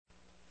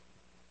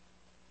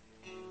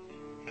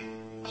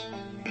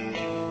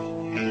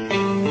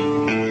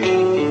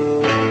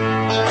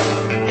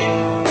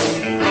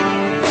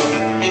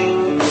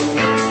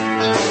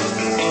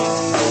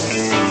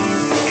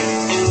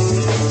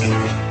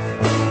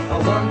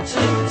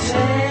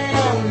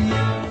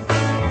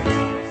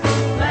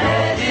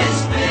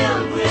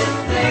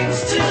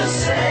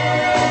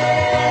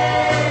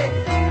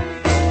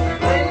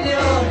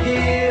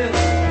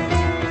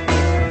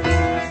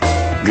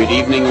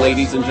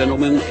ladies and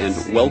gentlemen,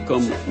 and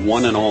welcome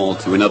one and all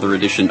to another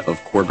edition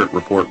of Corbett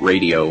Report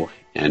Radio.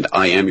 And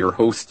I am your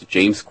host,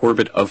 James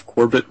Corbett of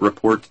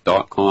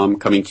CorbettReport.com,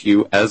 coming to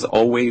you, as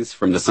always,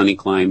 from the sunny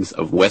climes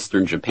of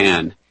Western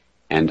Japan.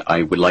 And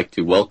I would like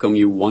to welcome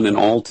you one and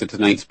all to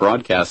tonight's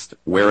broadcast,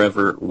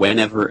 wherever,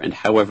 whenever, and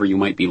however you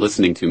might be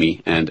listening to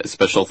me. And a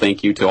special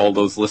thank you to all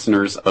those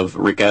listeners of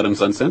Rick Adams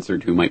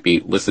Uncensored who might be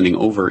listening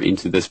over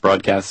into this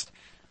broadcast.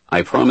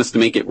 I promise to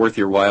make it worth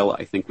your while.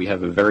 I think we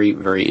have a very,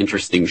 very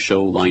interesting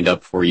show lined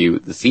up for you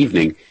this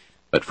evening.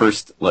 But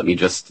first, let me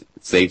just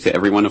say to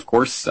everyone, of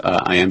course,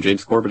 I am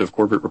James Corbett of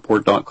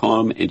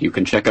CorbettReport.com, and you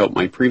can check out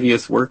my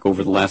previous work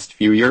over the last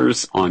few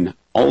years on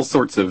all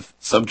sorts of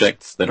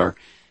subjects that are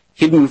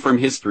hidden from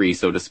history,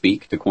 so to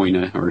speak,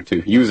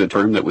 to use a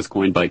term that was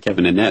coined by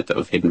Kevin Annett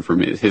of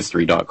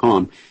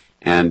hiddenfromhistory.com.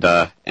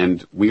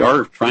 And we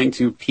are trying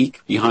to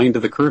peek behind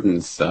the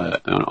curtains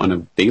on a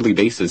daily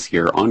basis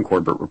here on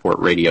Corbett Report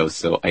Radio.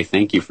 So I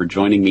thank you for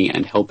joining me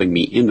and helping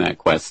me in that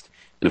quest.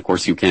 And of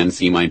course, you can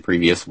see my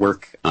previous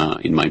work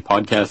in my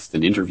podcasts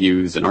and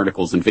interviews and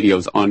articles and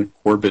videos on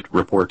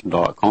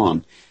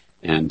CorbettReport.com.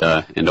 And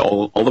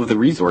all of the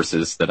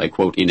resources that I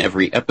quote in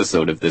every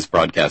episode of this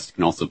broadcast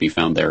can also be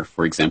found there.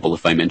 For example,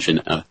 if I mention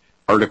an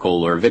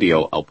article or a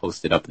video, I'll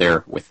post it up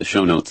there with the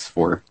show notes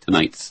for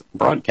tonight's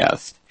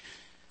broadcast.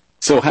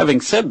 So having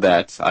said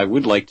that, I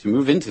would like to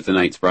move into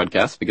tonight's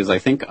broadcast because I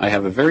think I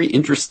have a very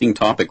interesting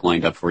topic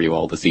lined up for you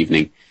all this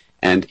evening.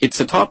 And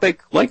it's a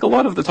topic, like a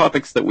lot of the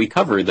topics that we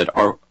cover, that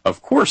are,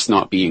 of course,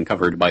 not being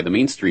covered by the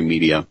mainstream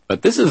media.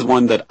 But this is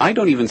one that I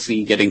don't even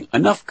see getting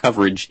enough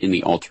coverage in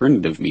the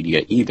alternative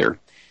media either.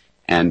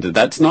 And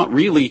that's not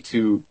really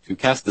to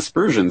cast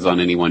aspersions on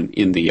anyone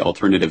in the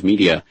alternative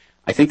media.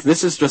 I think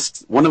this is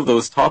just one of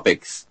those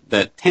topics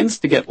that tends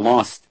to get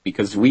lost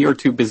because we are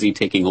too busy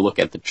taking a look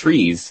at the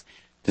trees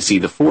to see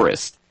the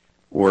forest.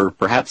 Or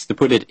perhaps to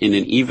put it in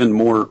an even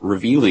more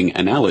revealing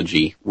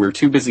analogy, we're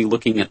too busy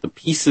looking at the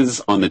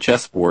pieces on the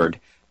chessboard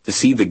to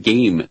see the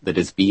game that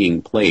is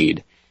being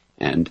played.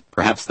 And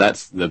perhaps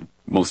that's the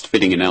most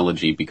fitting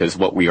analogy because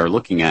what we are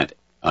looking at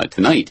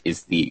tonight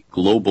is the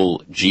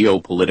global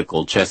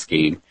geopolitical chess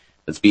game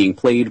that's being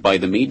played by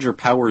the major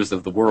powers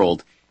of the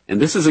world. And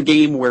this is a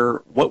game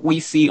where what we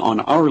see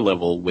on our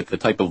level with the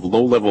type of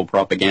low-level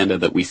propaganda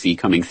that we see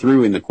coming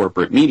through in the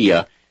corporate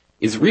media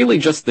is really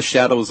just the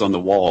shadows on the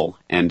wall,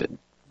 and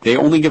they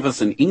only give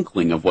us an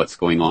inkling of what's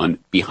going on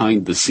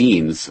behind the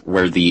scenes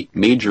where the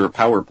major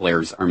power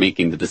players are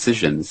making the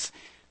decisions.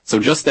 So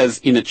just as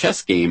in a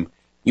chess game,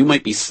 you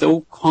might be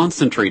so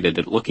concentrated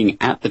at looking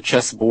at the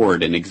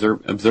chessboard and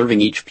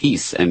observing each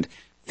piece and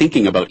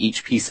thinking about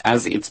each piece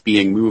as it's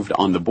being moved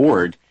on the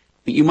board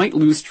that you might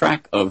lose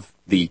track of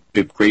the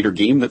greater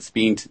game that's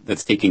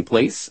taking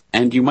place,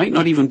 and you might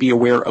not even be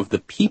aware of the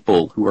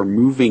people who are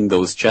moving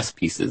those chess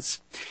pieces.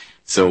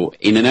 So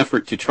in an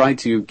effort to try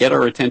to get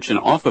our attention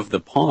off of the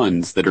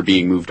pawns that are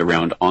being moved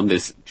around on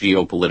this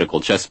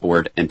geopolitical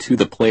chessboard and to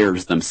the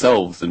players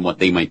themselves and what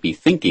they might be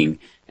thinking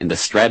and the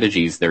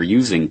strategies they're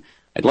using,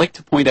 I'd like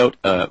to point out,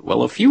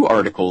 a few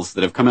articles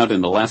that have come out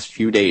in the last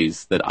few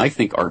days that I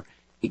think are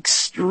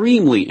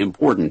extremely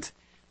important,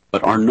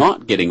 but are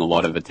not getting a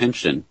lot of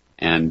attention.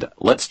 And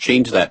let's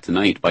change that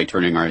tonight by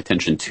turning our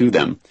attention to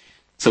them.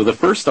 So the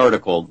first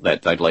article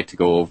that I'd like to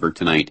go over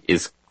tonight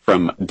is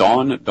from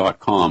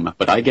Dawn.com,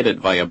 but I get it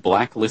via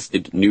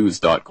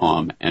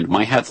blacklistednews.com, and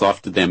my hat's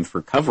off to them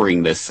for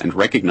covering this and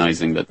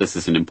recognizing that this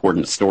is an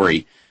important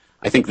story.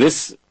 I think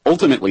this,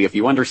 ultimately, if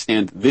you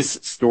understand this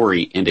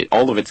story and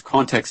all of its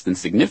context and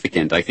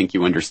significance, I think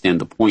you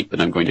understand the point that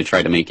I'm going to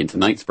try to make in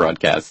tonight's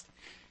broadcast.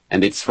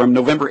 And it's from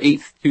November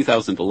 8th,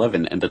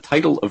 2011, and the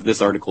title of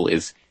this article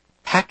is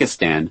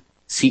Pakistan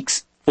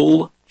Seeks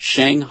Full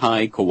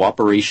Shanghai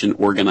Cooperation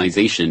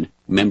Organization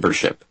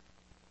Membership.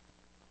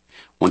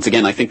 Once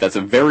again, I think that's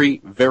a very,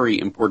 very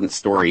important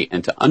story,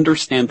 and to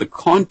understand the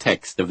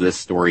context of this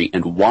story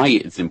and why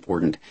it's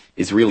important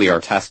is really our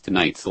task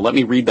tonight. So let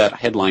me read that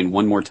headline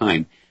one more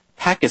time.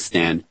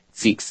 Pakistan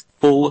seeks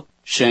full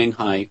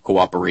Shanghai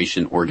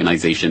Cooperation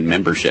Organization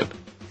membership.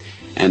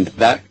 And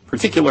that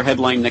particular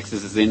headline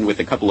nexus in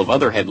with a couple of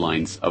other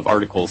headlines of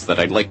articles that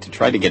I'd like to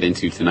try to get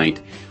into tonight.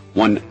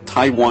 One,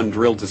 Taiwan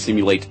drilled to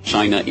simulate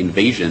China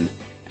invasion,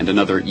 and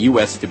another,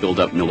 U.S. to build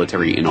up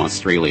military in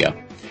Australia.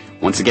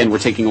 Once again, we're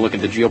taking a look at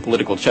the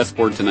geopolitical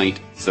chessboard tonight,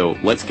 so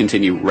let's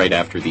continue right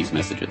after these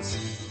messages.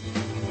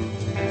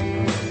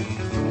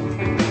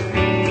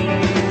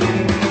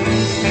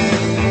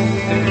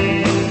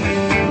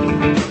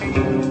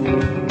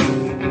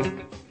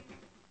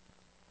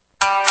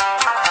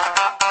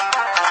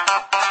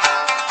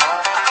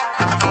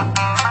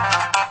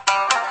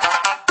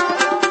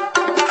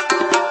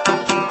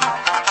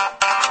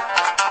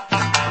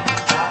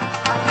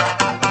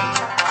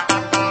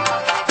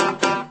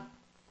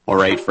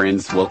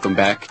 Friends, welcome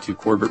back to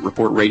Corbett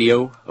Report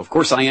Radio. Of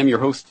course, I am your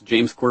host,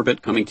 James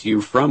Corbett, coming to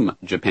you from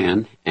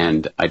Japan,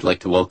 and I'd like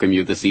to welcome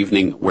you this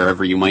evening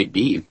wherever you might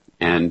be.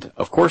 And,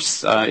 of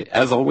course,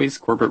 as always,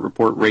 Corbett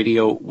Report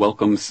Radio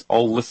welcomes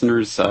all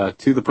listeners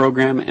to the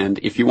program. And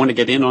if you want to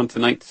get in on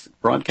tonight's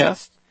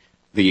broadcast,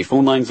 the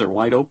phone lines are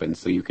wide open,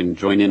 so you can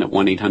join in at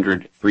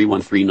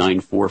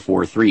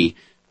 1-800-313-9443.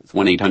 It's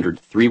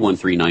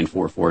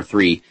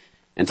 1-800-313-9443.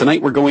 And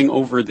tonight we're going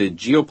over the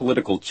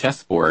geopolitical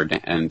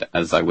chessboard. And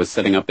as I was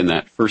setting up in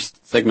that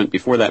first segment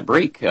before that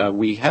break,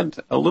 we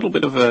had a little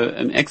bit of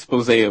an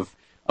expose of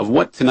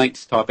what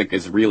tonight's topic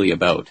is really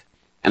about.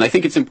 And I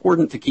think it's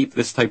important to keep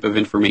this type of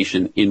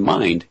information in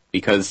mind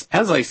because,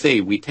 as I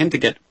say, we tend to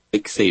get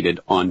fixated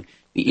on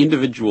the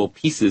individual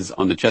pieces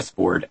on the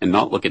chessboard and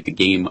not look at the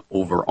game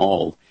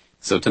overall.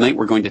 So tonight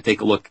we're going to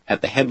take a look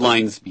at the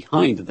headlines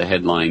behind the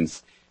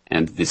headlines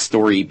and the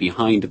story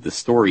behind the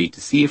story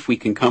to see if we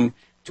can come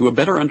to a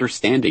better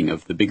understanding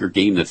of the bigger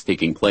game that's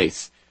taking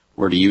place.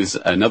 Or to use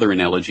another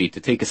analogy, to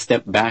take a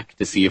step back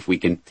to see if we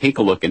can take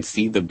a look and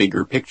see the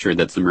bigger picture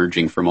that's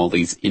emerging from all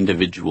these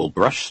individual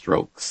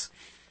brushstrokes.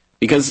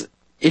 Because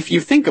if you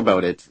think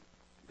about it,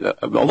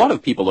 a lot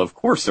of people, of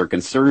course, are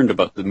concerned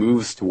about the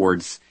moves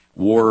towards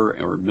war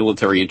or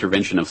military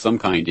intervention of some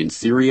kind in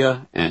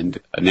Syria,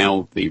 and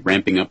now the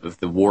ramping up of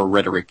the war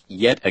rhetoric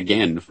yet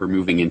again for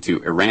moving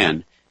into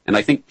Iran. And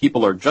I think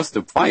people are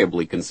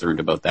justifiably concerned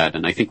about that,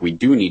 and I think we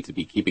do need to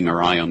be keeping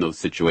our eye on those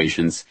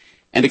situations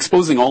and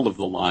exposing all of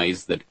the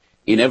lies that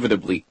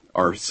inevitably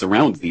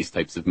surround these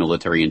types of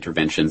military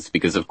interventions,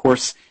 because, of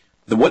course,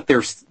 what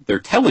they're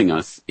telling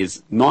us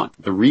is not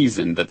the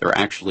reason that they're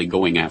actually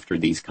going after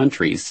these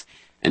countries.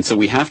 And so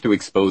we have to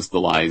expose the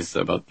lies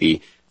about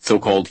the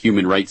so-called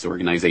human rights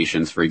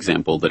organizations, for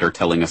example, that are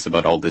telling us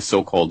about all the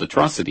so-called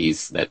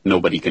atrocities that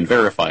nobody can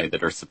verify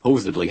that are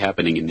supposedly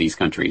happening in these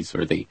countries,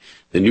 or the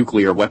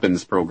nuclear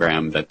weapons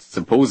program that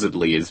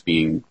supposedly is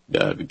being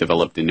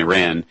developed in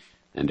Iran,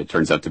 and it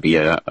turns out to be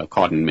a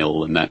cotton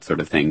mill and that sort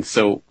of thing.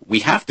 So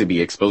we have to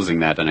be exposing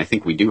that, and I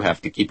think we do have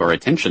to keep our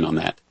attention on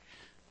that.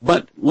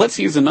 But let's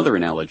use another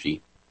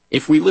analogy.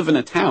 If we live in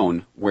a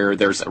town where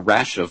there's a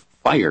rash of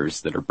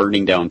fires that are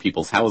burning down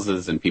people's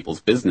houses and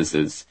people's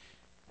businesses,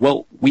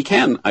 well, we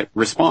can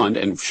respond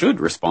and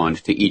should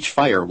respond to each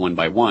fire one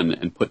by one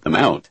and put them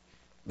out.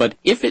 But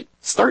if it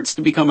starts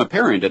to become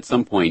apparent at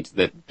some point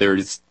that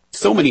there's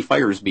so many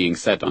fires being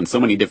set on so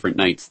many different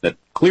nights that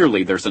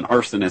clearly there's an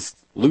arsonist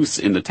loose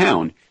in the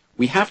town,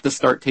 we have to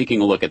start taking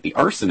a look at the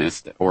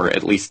arsonist, or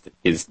at least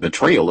is the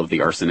trail of the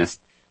arsonist,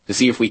 to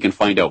see if we can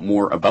find out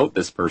more about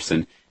this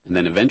person and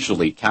then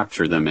eventually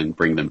capture them and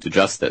bring them to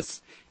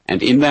justice.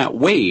 And in that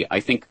way,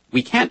 I think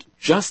we can't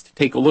just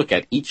take a look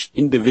at each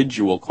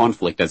individual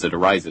conflict as it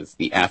arises,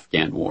 the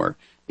Afghan war,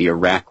 the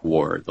Iraq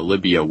war, the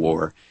Libya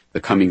war,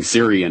 the coming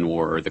Syrian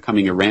war, or the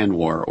coming Iran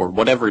war, or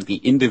whatever the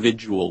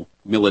individual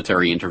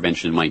military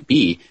intervention might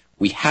be.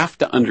 We have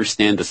to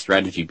understand the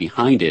strategy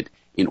behind it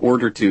in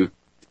order to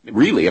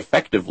really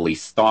effectively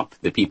stop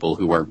the people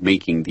who are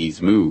making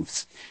these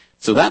moves.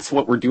 So that's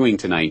what we're doing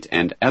tonight,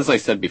 and as I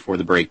said before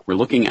the break, we're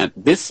looking at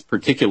this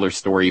particular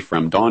story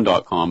from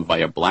Dawn.com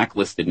via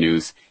Blacklisted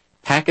News.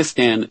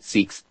 Pakistan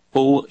seeks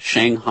full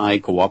Shanghai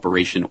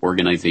Cooperation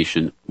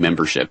Organization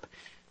membership.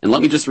 And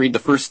let me just read the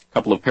first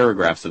couple of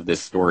paragraphs of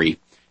this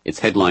story. It's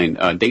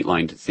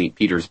datelined St.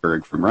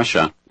 Petersburg from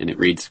Russia, and it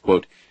reads,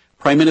 quote,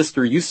 Prime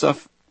Minister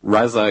Yusuf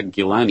Raza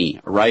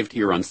Gilani arrived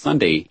here on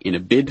Sunday in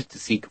a bid to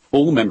seek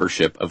full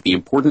membership of the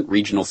important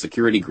regional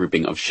security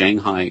grouping of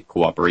Shanghai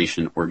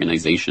Cooperation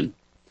Organization.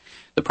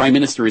 The Prime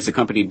Minister is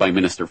accompanied by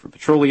Minister for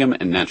Petroleum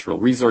and Natural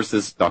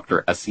Resources,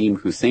 Dr. Asim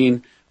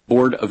Hussain,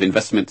 Board of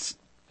Investments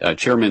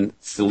Chairman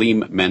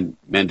Salim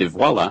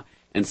Mandiwala,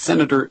 and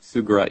Senator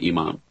Sugra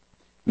Imam.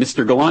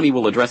 Mr. Gilani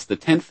will address the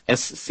 10th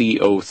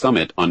SCO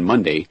Summit on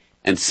Monday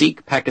and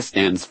seek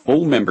Pakistan's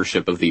full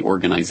membership of the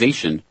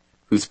organization,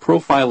 whose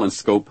profile and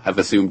scope have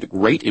assumed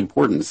great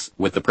importance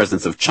with the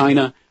presence of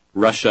China,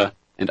 Russia,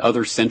 and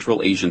other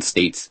Central Asian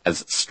states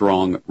as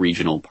strong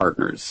regional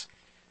partners.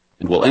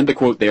 And we'll end the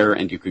quote there,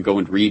 and you can go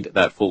and read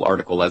that full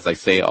article. As I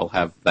say, I'll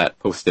have that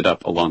posted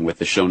up along with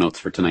the show notes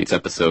for tonight's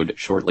episode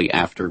shortly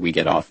after we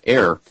get off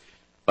air.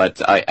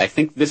 But I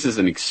think this is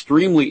an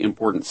extremely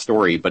important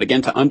story. But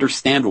again, to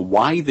understand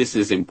why this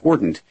is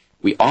important,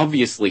 we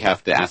obviously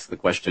have to ask the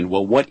question,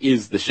 well, what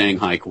is the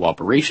Shanghai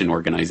Cooperation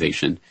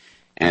Organization?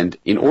 And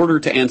in order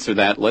to answer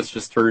that, let's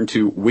just turn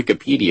to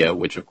Wikipedia,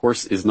 which of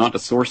course is not a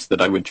source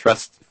that I would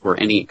trust for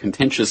any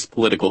contentious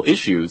political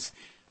issues,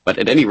 but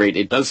at any rate,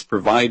 it does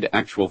provide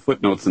actual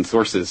footnotes and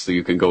sources so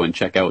you can go and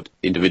check out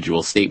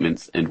individual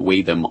statements and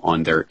weigh them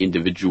on their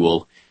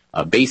individual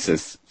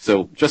basis.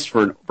 So just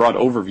for a broad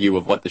overview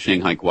of what the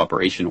Shanghai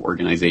Cooperation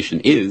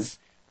Organization is,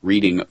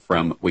 reading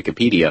from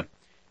Wikipedia,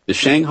 the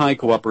Shanghai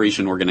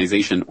Cooperation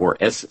Organization, or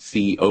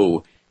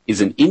SCO,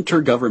 is an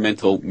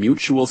intergovernmental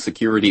mutual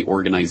security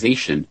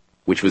organization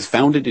which was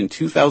founded in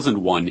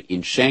 2001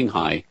 in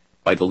Shanghai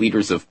by the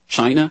leaders of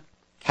China,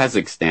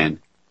 Kazakhstan,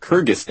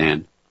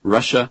 Kyrgyzstan,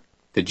 Russia,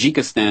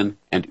 Tajikistan,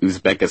 and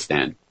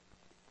Uzbekistan.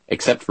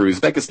 Except for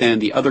Uzbekistan,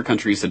 the other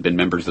countries had been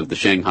members of the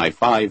Shanghai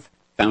Five,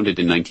 founded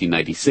in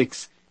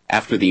 1996.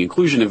 After the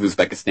inclusion of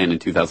Uzbekistan in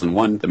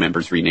 2001, the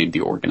members renamed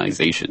the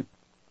organization.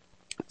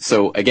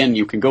 So again,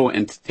 you can go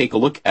and take a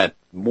look at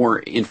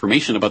more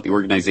information about the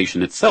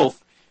organization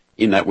itself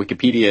in that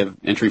Wikipedia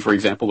entry, for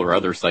example, or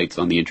other sites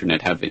on the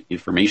internet have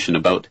information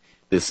about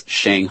this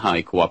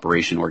Shanghai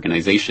Cooperation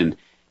Organization.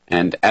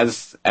 And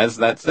as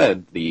that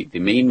said, the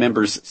main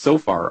members so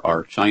far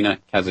are China,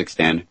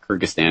 Kazakhstan,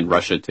 Kyrgyzstan,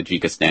 Russia,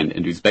 Tajikistan,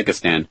 and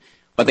Uzbekistan.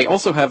 But they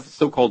also have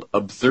so-called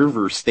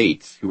observer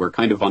states who are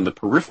kind of on the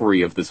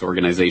periphery of this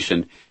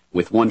organization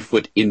with one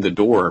foot in the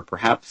door,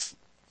 perhaps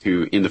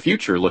to, in the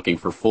future, looking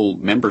for full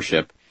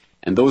membership.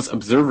 And those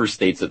observer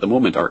states at the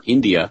moment are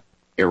India,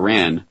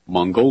 Iran,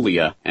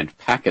 Mongolia, and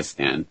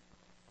Pakistan.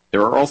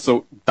 There are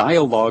also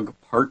dialogue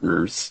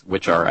partners,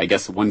 which are, I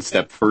guess, one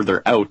step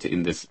further out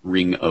in this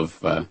ring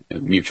of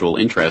mutual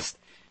interest.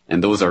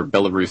 And those are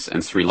Belarus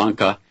and Sri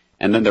Lanka.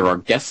 And then there are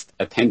guest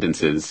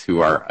attendances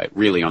who are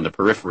really on the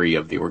periphery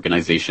of the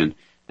organization.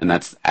 And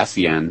that's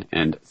ASEAN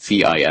and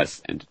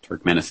CIS and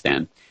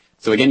Turkmenistan.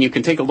 So again, you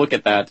can take a look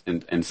at that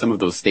and some of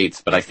those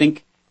states. But I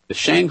think the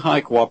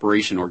Shanghai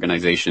Cooperation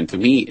Organization, to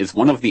me, is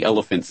one of the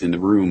elephants in the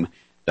room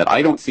that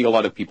I don't see a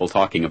lot of people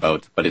talking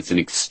about, but it's an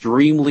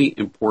extremely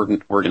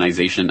important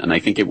organization, and I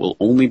think it will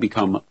only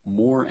become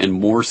more and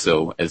more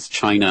so as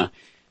China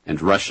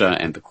and Russia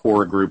and the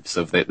core groups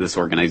of this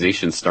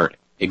organization start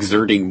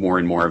exerting more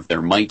and more of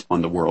their might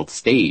on the world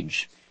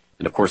stage.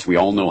 And of course, we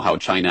all know how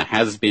China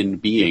has been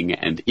being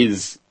and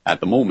is at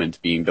the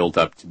moment being built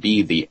up to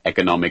be the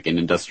economic and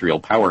industrial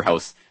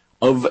powerhouse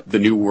of the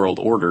New World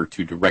Order,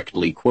 to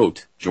directly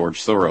quote George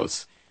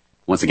Soros.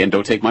 Once again,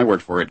 don't take my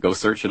word for it. Go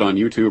search it on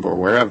YouTube or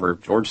wherever.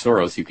 George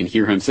Soros, you can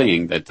hear him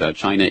saying that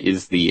China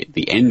is the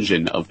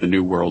engine of the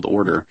New World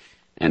Order.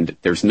 And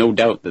there's no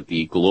doubt that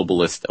the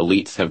globalist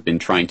elites have been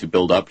trying to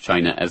build up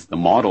China as the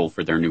model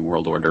for their New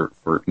World Order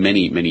for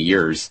many, many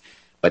years.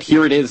 But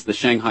here it is, the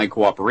Shanghai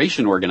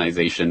Cooperation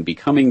Organization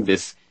becoming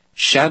this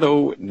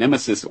shadow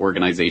nemesis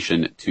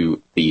organization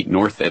to the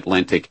North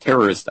Atlantic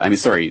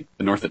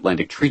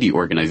Treaty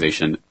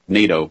Organization,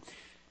 NATO.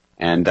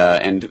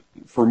 And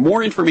for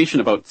more information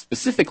about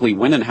specifically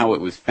when and how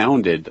it was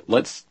founded,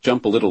 let's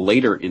jump a little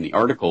later in the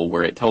article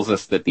where it tells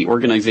us that the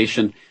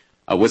organization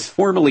was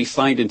formally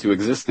signed into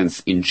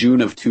existence in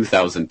June of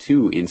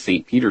 2002 in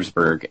St.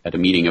 Petersburg at a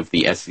meeting of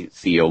the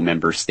SCO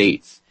member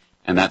states.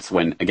 And that's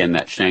when, again,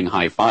 that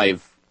Shanghai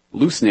Five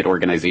loose-knit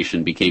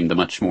organization became the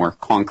much more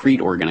concrete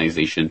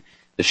organization,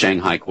 the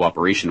Shanghai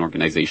Cooperation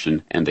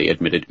Organization, and they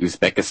admitted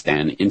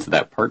Uzbekistan into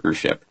that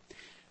partnership.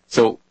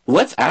 So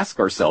let's ask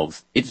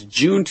ourselves, it's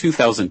June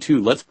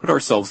 2002, let's put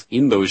ourselves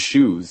in those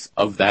shoes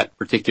of that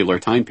particular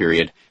time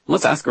period.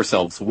 Let's ask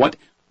ourselves what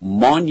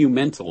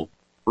monumental,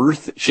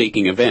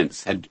 earth-shaking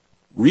events had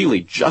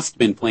really just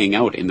been playing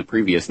out in the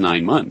previous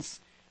 9 months.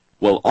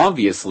 Well,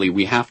 obviously,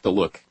 we have to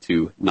look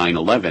to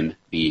 9/11,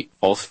 the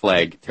false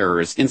flag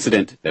terrorist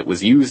incident that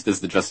was used as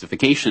the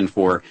justification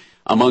for,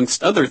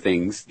 amongst other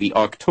things, the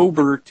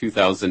October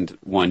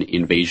 2001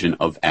 invasion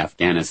of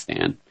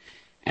Afghanistan.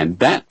 And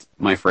that,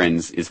 my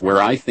friends, is where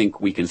I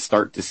think we can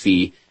start to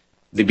see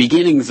the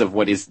beginnings of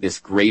what is this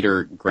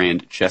greater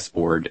grand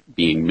chessboard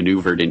being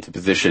maneuvered into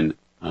position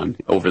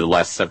over the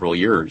last several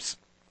years.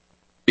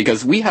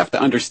 Because we have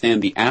to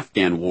understand the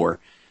Afghan war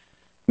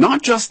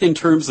not just in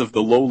terms of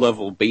the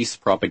low-level base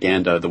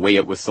propaganda, the way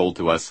it was sold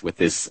to us with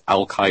this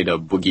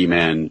Al-Qaeda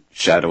boogeyman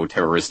shadow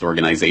terrorist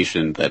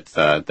organization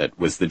that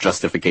was the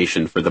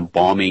justification for the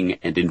bombing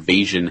and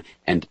invasion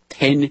and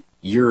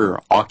 10-year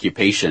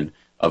occupation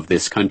of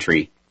this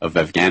country, of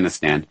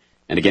Afghanistan.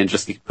 And again,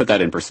 just to put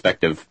that in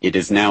perspective, it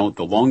is now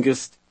the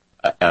longest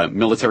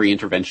military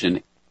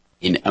intervention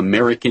in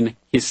American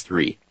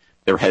history.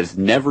 There has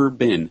never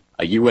been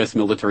a U.S.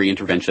 military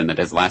intervention that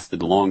has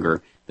lasted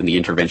longer than the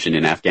intervention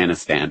in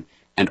Afghanistan,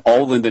 and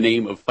all in the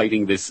name of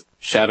fighting this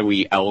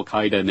shadowy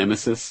Al-Qaeda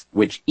nemesis,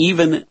 which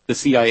even the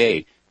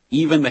CIA,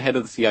 even the head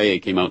of the CIA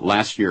came out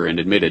last year and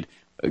admitted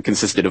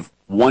consisted of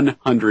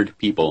 100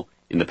 people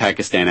in the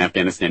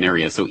Pakistan-Afghanistan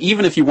area. So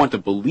even if you want to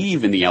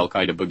believe in the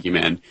Al-Qaeda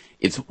boogeyman,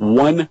 it's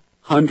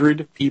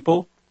 100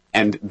 people,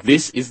 and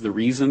this is the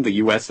reason the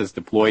U.S. has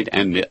deployed,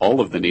 and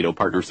all of the NATO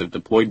partners have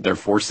deployed their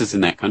forces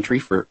in that country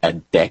for a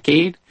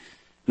decade.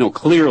 No,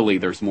 clearly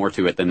there's more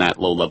to it than that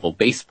low-level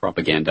base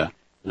propaganda.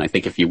 And I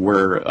think if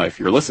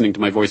you're listening to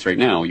my voice right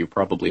now, you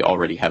probably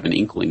already have an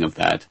inkling of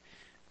that.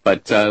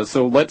 But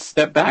so let's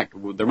step back.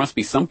 There must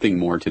be something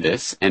more to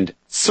this. And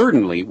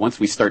certainly, once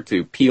we start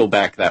to peel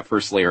back that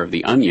first layer of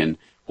the onion,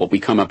 what we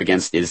come up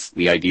against is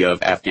the idea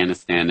of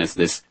Afghanistan as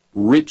this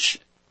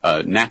rich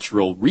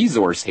natural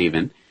resource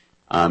haven.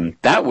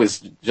 That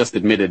was just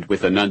admitted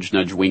with a nudge,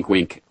 nudge, wink,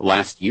 wink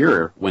last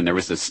year when there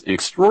was this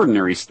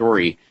extraordinary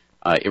story.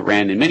 It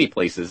ran in many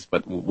places,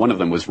 but one of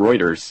them was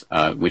Reuters,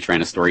 which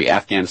ran a story,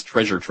 Afghans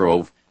Treasure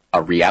Trove,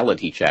 a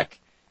reality check.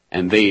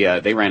 And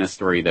they ran a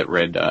story that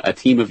read, a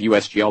team of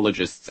U.S.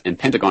 geologists and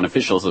Pentagon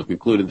officials have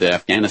concluded that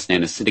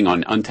Afghanistan is sitting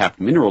on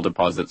untapped mineral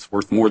deposits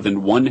worth more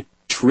than $1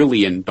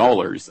 trillion,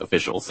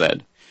 officials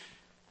said.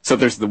 So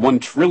there's the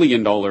 $1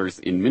 trillion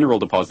in mineral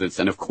deposits,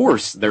 and of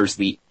course there's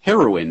the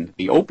heroin,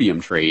 the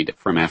opium trade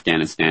from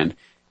Afghanistan.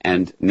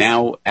 And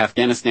now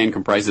Afghanistan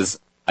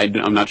comprises,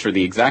 I'm not sure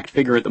the exact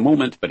figure at the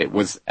moment, but it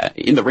was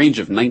in the range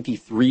of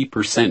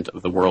 93%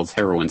 of the world's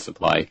heroin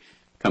supply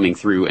coming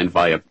through and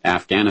via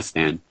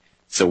Afghanistan.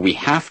 So we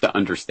have to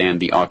understand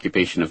the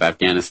occupation of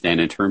Afghanistan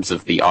in terms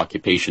of the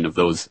occupation of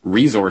those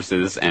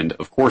resources and,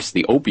 of course,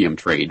 the opium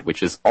trade,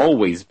 which has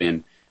always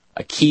been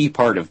a key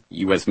part of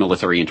U.S.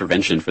 military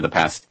intervention for the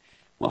past,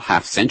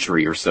 half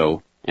century or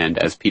so. And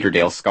as Peter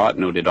Dale Scott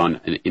noted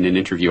in an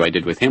interview I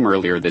did with him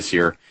earlier this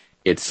year,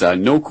 it's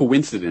no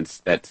coincidence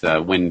that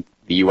when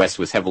the U.S.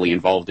 was heavily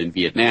involved in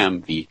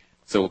Vietnam, the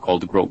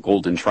so-called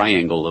Golden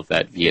Triangle of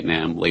that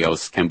Vietnam,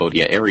 Laos,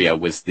 Cambodia area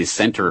was the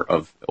center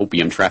of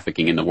opium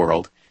trafficking in the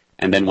world.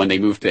 And then when they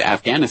moved to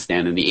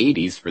Afghanistan in the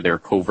 80s for their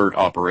covert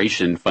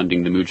operation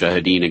funding the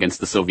Mujahideen against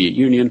the Soviet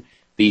Union,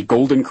 the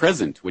Golden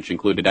Crescent, which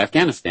included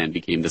Afghanistan,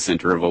 became the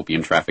center of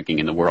opium trafficking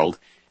in the world.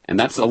 And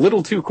that's a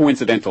little too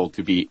coincidental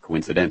to be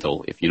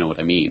coincidental, if you know what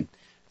I mean.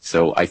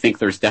 So I think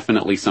there's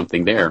definitely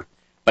something there.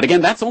 But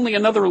again, that's only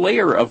another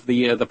layer of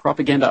the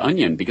propaganda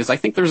onion, because I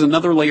think there's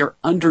another layer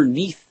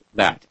underneath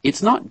that.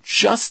 It's not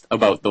just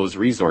about those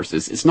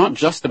resources. It's not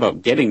just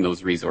about getting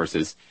those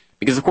resources,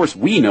 because of course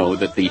we know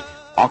that the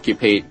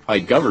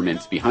occupied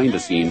government behind the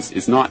scenes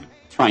is not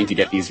trying to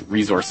get these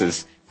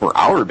resources for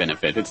our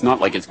benefit. It's not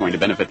like it's going to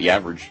benefit the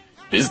average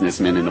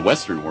businessman in the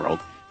Western world.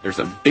 There's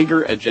a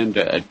bigger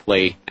agenda at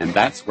play, and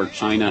that's where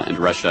China and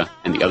Russia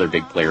and the other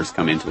big players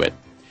come into it.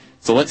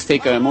 So let's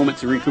take a moment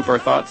to recoup our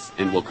thoughts,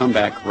 and we'll come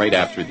back right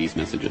after these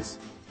messages.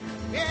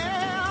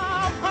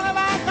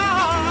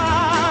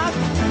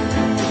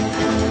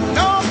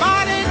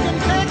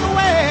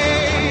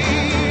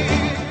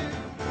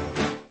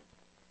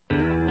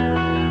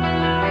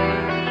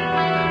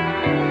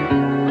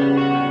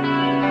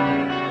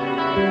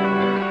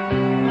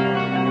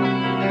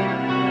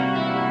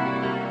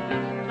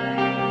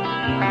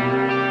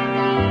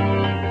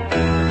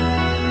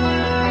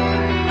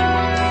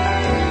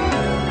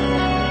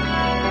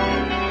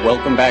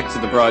 Welcome back to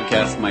the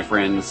broadcast, my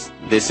friends.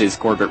 This is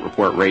Corbett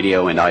Report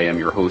Radio, and I am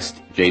your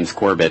host, James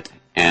Corbett.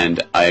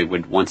 And I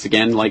would once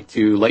again like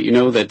to let you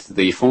know that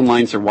the phone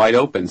lines are wide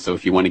open, so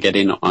if you want to get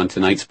in on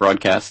tonight's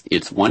broadcast,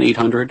 it's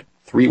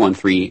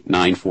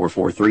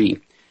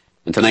 1-800-313-9443.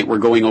 And tonight we're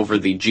going over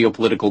the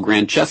geopolitical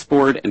grand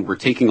chessboard, and we're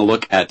taking a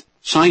look at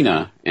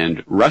China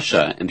and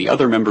Russia and the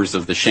other members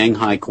of the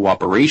Shanghai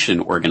Cooperation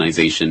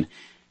Organization,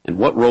 and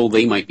what role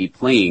they might be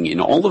playing in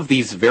all of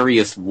these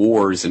various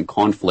wars and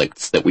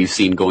conflicts that we've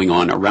seen going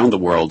on around the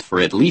world for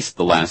at least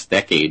the last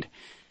decade.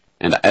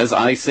 And as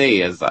I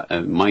say,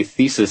 my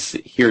thesis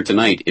here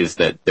tonight is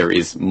that there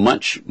is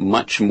much,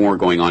 much more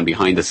going on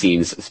behind the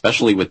scenes,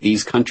 especially with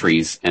these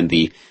countries and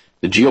the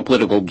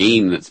geopolitical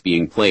game that's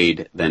being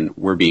played than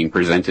we're being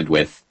presented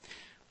with.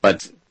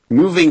 But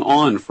moving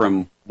on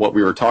from what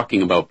we were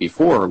talking about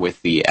before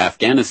with the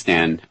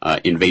Afghanistan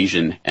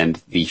invasion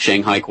and the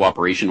Shanghai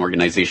Cooperation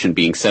Organization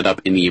being set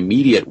up in the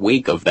immediate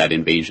wake of that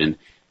invasion,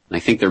 and I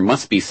think there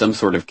must be some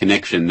sort of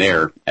connection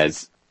there,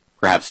 as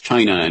perhaps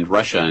China and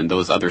Russia and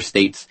those other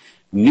states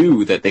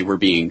knew that they were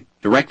being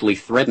directly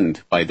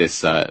threatened by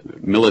this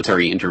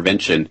military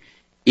intervention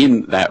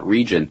in that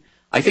region.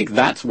 I think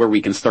that's where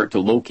we can start to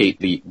locate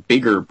the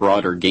bigger,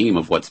 broader game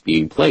of what's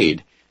being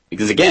played.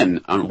 Because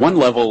again, on one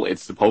level,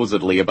 it's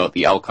supposedly about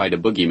the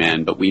Al-Qaeda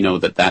boogeyman, but we know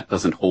that that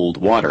doesn't hold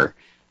water.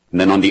 And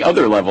then on the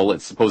other level,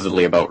 it's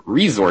supposedly about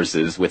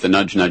resources, with a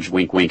nudge, nudge,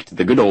 wink, wink to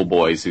the good old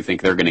boys who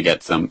think they're going to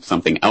get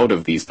something out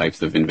of these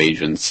types of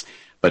invasions.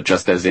 But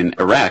just as in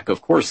Iraq,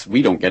 of course,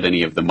 we don't get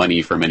any of the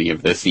money from any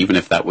of this, even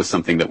if that was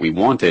something that we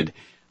wanted.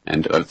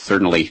 And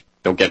certainly,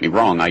 don't get me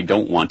wrong, I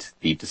don't want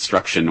the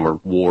destruction or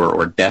war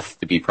or death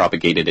to be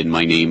propagated in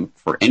my name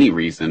for any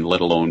reason,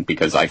 let alone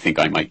because I think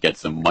I might get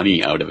some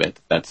money out of it.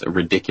 That's a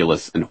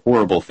ridiculous and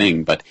horrible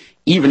thing. But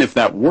even if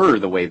that were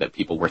the way that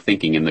people were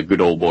thinking in the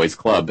good old boys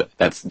club,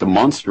 that's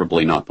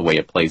demonstrably not the way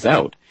it plays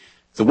out.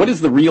 So what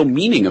is the real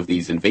meaning of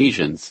these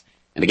invasions?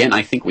 And again,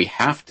 I think we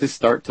have to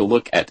start to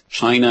look at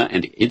China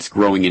and its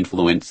growing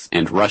influence,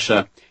 and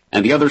Russia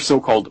and the other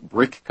so-called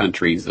BRIC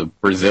countries of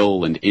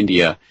Brazil and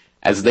India.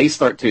 As they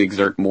start to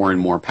exert more and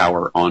more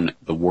power on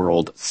the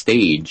world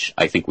stage,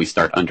 I think we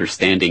start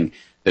understanding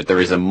that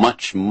there is a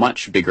much,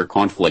 much bigger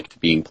conflict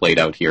being played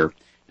out here,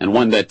 and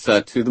one that,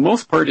 to the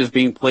most part, is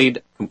being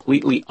played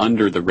completely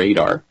under the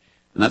radar.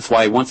 And that's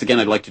why, once again,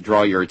 I'd like to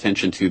draw your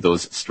attention to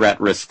those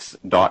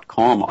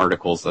stratrisks.com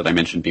articles that I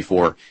mentioned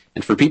before.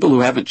 And for people who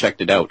haven't checked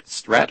it out,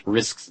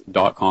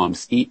 stratrisks.com,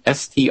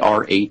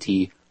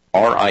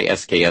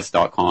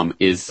 stratrisks.com,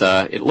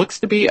 it looks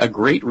to be a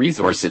great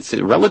resource. It's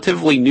a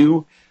relatively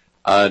new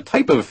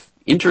type of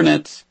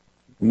internet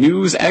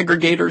news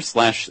aggregator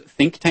 /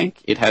 think tank.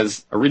 It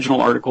has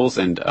original articles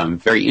and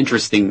very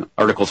interesting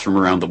articles from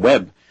around the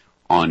web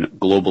on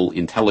global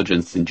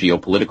intelligence and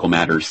geopolitical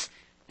matters.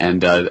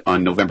 And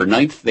on November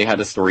 9th, they had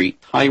a story,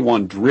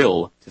 Taiwan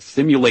Drill to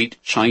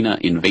Simulate China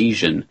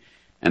Invasion.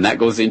 And that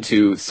goes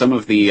into some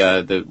of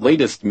the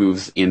latest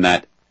moves in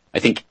that. I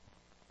think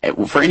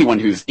for anyone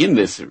who's in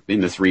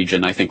this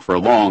region, I think for a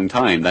long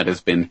time, that has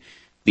been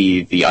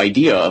the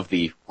idea of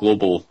the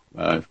global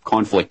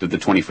conflict of the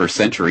 21st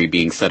century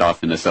being set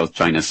off in the South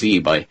China Sea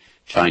by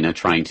China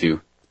trying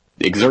to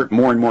exert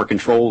more and more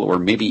control, or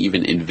maybe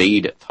even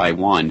invade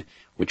Taiwan,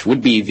 which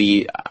would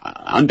be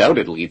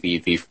undoubtedly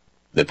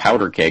the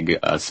powder keg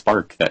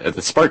spark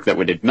that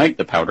would ignite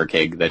the powder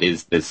keg that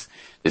is this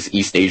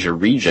East Asia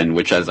region,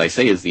 which, as I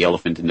say, is the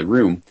elephant in the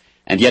room.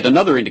 And yet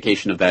another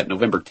indication of that,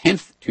 November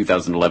 10th,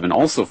 2011,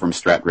 also from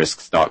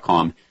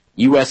stratrisks.com,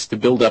 U.S. to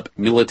build up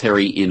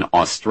military in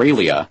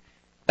Australia.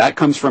 That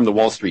comes from the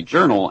Wall Street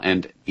Journal,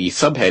 and the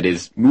subhead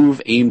is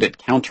Move Aimed at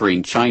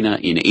Countering China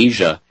in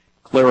Asia,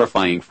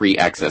 Clarifying Free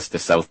Access to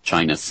South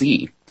China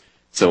Sea.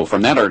 So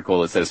from that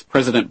article, it says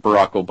President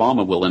Barack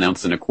Obama will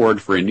announce an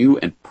accord for a new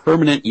and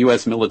permanent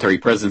U.S. military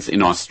presence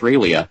in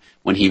Australia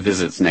when he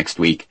visits next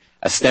week,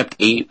 a step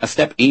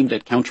aimed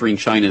at countering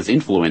China's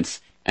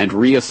influence and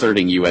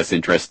reasserting U.S.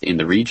 interest in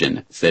the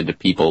region, said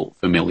people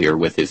familiar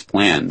with his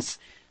plans.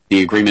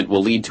 The agreement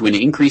will lead to an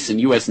increase in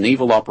U.S.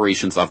 naval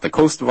operations off the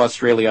coast of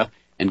Australia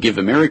and give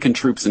American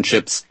troops and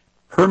ships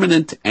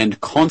permanent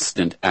and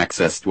constant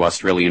access to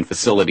Australian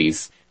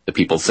facilities, the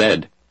people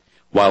said.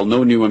 While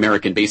no new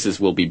American bases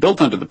will be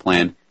built under the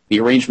plan, the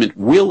arrangement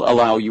will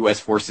allow U.S.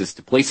 forces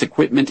to place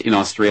equipment in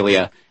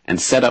Australia and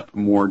set up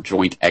more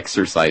joint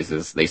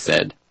exercises, they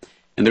said.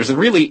 And there's a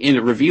really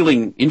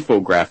revealing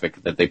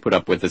infographic that they put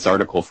up with this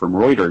article from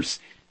Reuters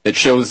that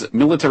shows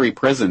military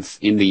presence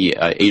in the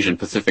Asian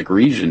Pacific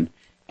region.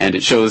 And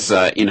it shows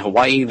in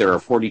Hawaii there are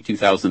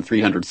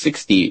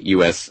 42,360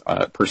 U.S.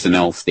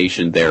 Personnel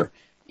stationed there.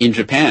 In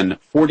Japan,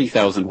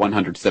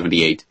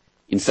 40,178.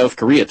 In South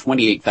Korea,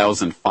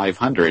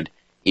 28,500.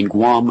 In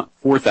Guam,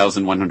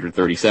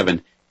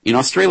 4,137. In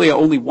Australia,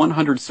 only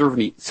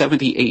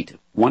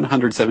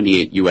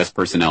 178 U.S.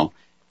 personnel.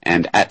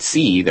 And at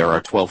sea, there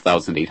are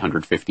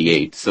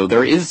 12,858. So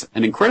there is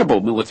an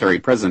incredible military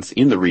presence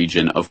in the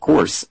region, of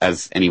course,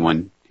 as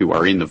anyone who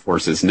are in the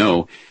forces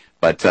know,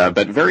 but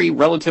very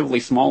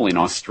relatively small in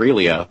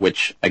Australia,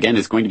 which again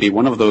is going to be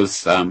one of those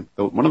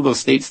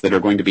states that are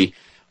going to be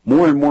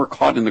more and more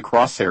caught in the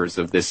crosshairs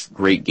of this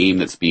great game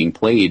that's being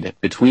played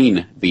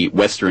between the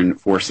Western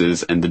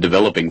forces and the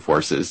developing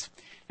forces.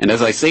 And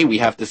as I say, we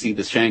have to see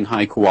the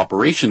Shanghai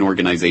Cooperation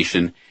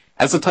Organization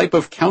as a type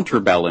of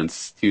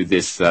counterbalance to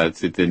this, to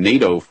the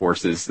NATO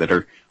forces that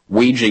are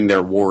waging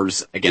their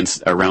wars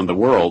around the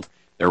world,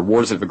 their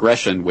wars of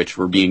aggression, which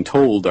we're being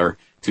told are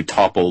to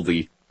topple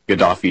the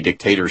Gaddafi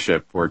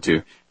dictatorship, or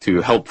to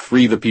help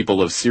free the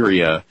people of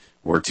Syria,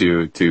 or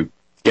to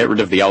get rid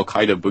of the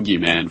Al-Qaeda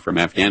boogeyman from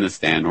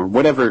Afghanistan, or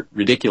whatever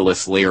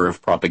ridiculous layer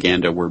of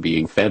propaganda we're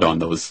being fed on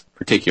those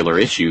particular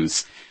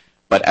issues.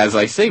 But as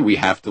I say, we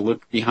have to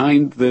look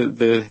behind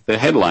the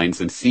headlines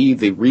and see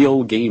the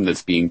real game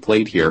that's being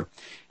played here.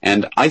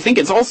 And I think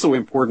it's also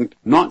important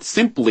not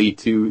simply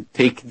to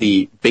take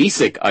the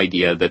basic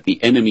idea that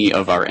the enemy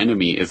of our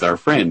enemy is our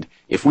friend.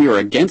 If we are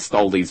against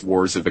all these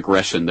wars of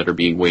aggression that are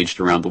being waged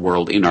around the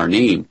world in our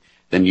name,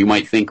 then you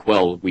might think,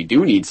 well, we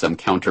do need some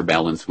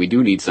counterbalance, we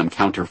do need some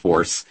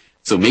counterforce,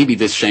 so maybe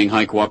this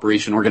Shanghai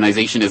Cooperation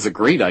Organization is a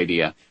great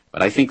idea.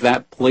 But I think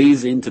that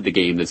plays into the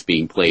game that's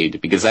being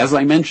played, because as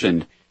I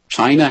mentioned,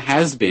 China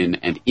has been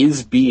and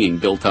is being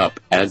built up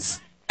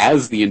as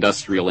the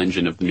industrial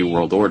engine of the New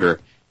World Order.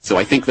 So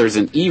I think there's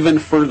an even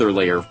further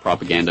layer of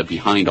propaganda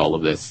behind all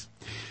of this.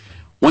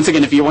 Once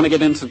again, if you want to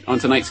get on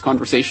tonight's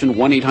conversation,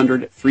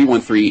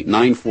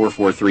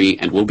 1-800-313-9443,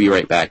 and we'll be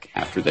right back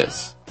after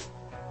this.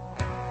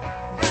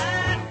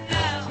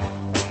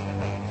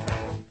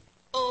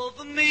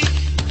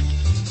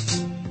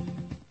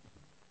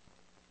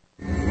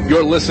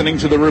 You're listening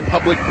to the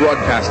Republic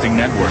Broadcasting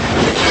Network,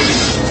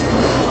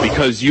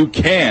 because you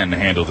can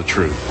handle the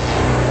truth.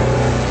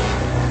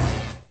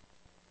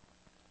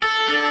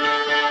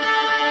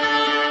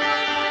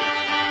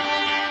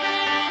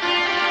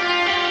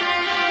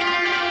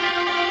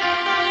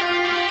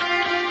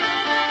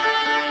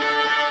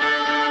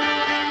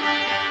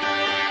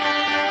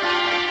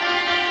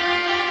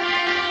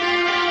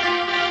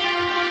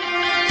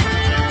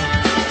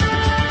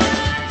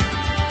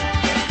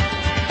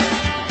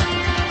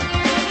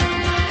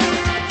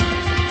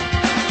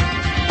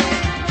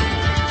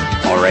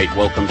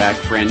 Welcome back,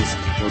 friends, to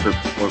Corbett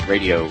Report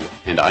Radio,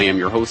 and I am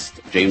your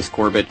host, James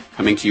Corbett,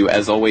 coming to you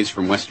as always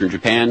from Western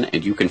Japan,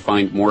 and you can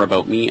find more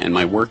about me and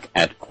my work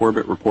at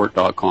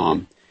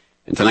CorbettReport.com.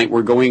 And tonight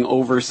we're going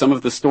over some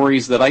of the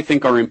stories that I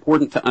think are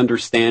important to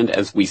understand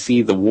as we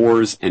see the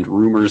wars and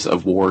rumors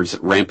of wars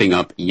ramping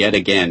up yet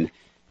again.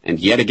 And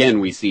yet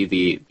again we see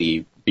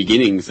the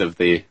beginnings of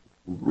the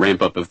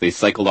ramp up of the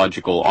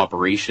psychological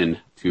operation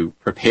to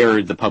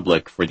prepare the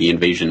public for the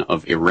invasion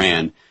of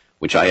Iran,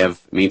 which I have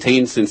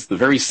maintained since the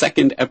very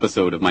second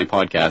episode of my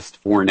podcast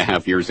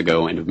 4.5 years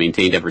ago, and have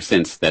maintained ever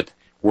since, that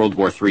World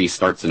War III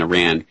starts in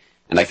Iran.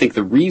 And I think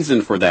the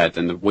reason for that,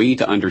 and the way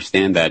to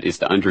understand that, is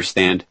to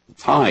understand the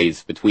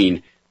ties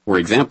between, for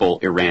example,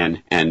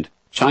 Iran and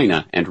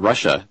China and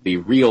Russia, the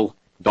real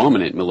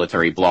dominant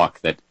military bloc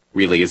that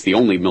really is the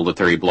only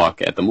military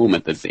bloc at the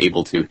moment that's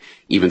able to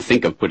even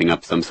think of putting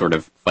up some sort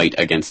of fight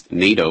against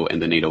NATO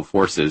and the NATO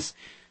forces.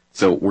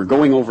 So we're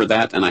going over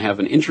that, and I have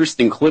an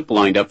interesting clip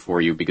lined up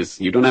for you,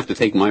 because you don't have to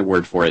take my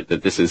word for it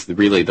that this is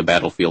really the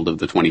battlefield of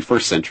the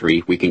 21st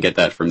century. We can get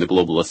that from the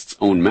globalists'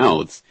 own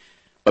mouths.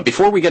 But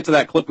before we get to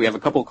that clip, we have a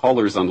couple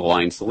callers on the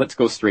line, so let's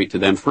go straight to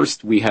them.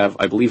 First, we have,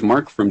 I believe,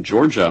 Mark from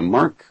Georgia.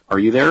 Mark, are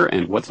you there,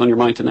 and what's on your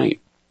mind tonight?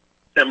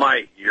 Am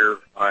I here?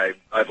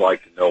 I'd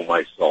like to know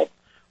myself.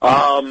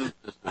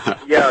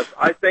 Yes,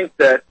 I think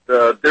that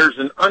there's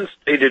an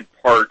unstated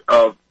part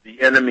of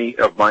the enemy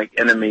of my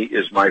enemy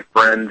is my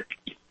friend,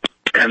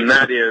 and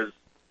that is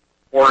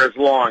for as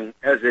long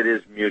as it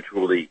is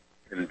mutually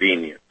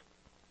convenient.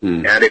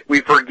 And if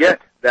we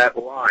forget that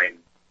line,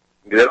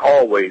 it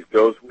always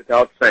goes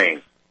without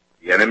saying,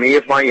 the enemy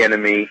of my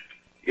enemy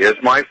is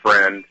my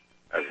friend,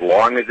 as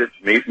long as it's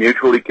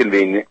mutually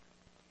convenient,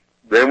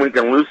 then we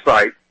can lose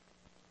sight.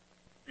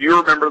 You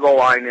remember the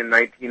line in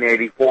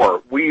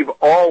 1984, we've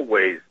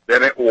always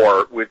been at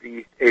war with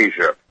East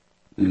Asia.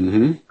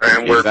 And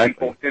where exactly.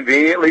 people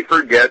conveniently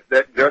forget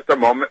that just a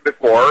moment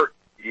before,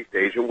 East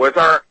Asia was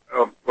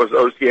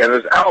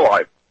Oceania's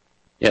ally.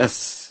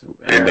 Yes,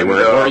 and they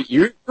were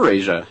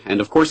Eurasia.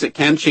 And of course it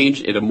can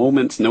change at a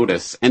moment's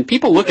notice. And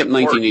people look at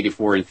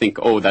 1984 and think,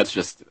 oh, that's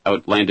just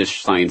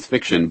outlandish science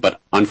fiction. But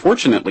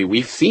unfortunately,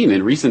 we've seen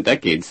in recent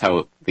decades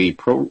how the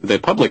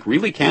public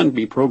really can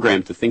be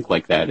programmed to think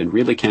like that and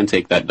really can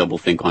take that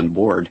doublethink on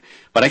board.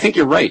 But I think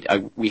you're right.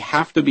 We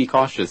have to be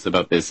cautious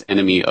about this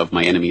enemy of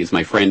my enemy is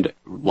my friend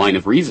line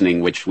of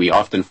reasoning, which we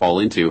often fall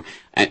into.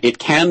 And it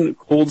can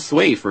hold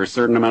sway for a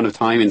certain amount of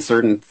time in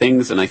certain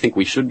things, and I think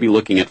we should be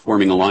looking at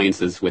forming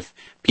alliances with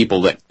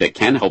people that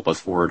can help us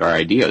forward our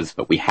ideas,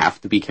 but we have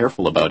to be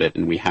careful about it,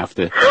 and we have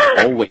to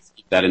always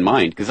keep that in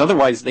mind, because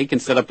otherwise they can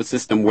set up a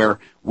system where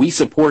we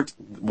support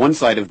one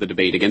side of the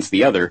debate against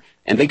the other,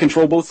 and they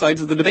control both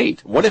sides of the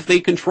debate. What if they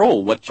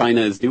control what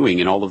China is doing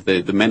and all of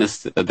the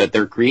menace that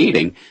they're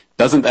creating?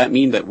 Doesn't that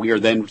mean that we are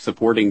then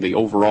supporting the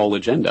overall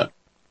agenda?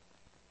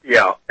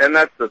 Yeah, and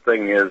that's the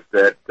thing is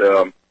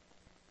that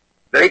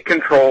they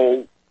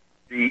control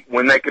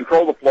when they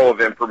control the flow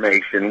of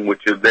information,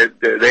 which is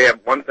they have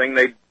one thing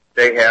they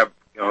have,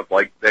 it's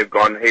like they've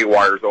gone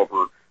haywires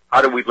over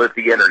how do we let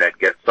the internet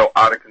get so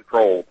out of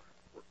control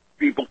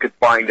people could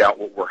find out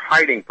what we're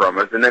hiding from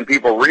us, and then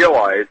people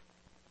realize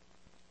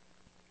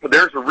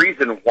there's a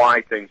reason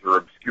why things are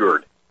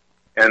obscured.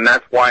 And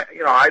that's why,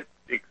 I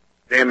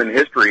examine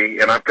history,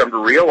 and I've come to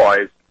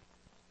realize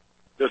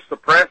the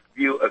suppressed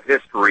view of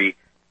history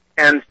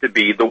tends to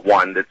be the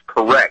one that's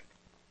correct.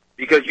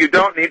 Because you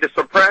don't need to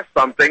suppress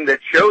something that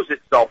shows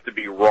itself to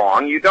be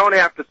wrong. You don't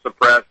have to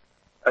suppress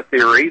a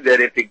theory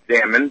that, if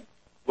examined,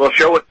 will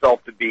show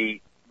itself to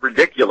be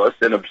ridiculous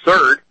and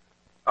absurd.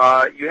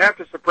 You have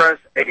to suppress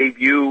a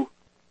view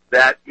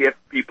that, if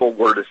people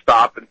were to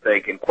stop and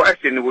think and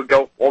question, it would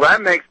go, well,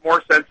 that makes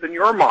more sense than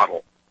your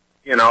model.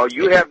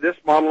 You have this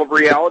model of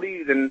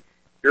reality, then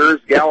here's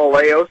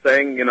Galileo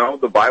saying,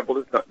 the Bible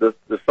does not,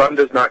 the sun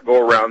does not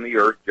go around the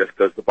earth just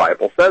because the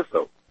Bible says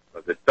so,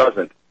 because it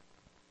doesn't.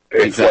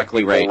 It's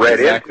exactly right.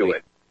 Read exactly. into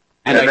it.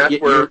 And that's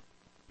where,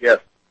 yes,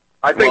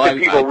 I think that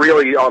people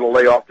really ought to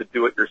lay off the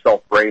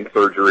do-it-yourself brain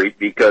surgery,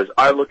 because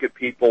I look at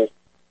people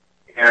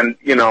and,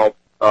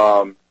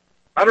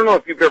 I don't know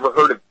if you've ever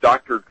heard of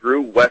Dr.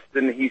 Drew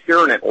Weston. He's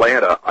here in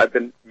Atlanta. I've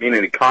been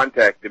meaning to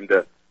contact him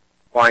to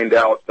find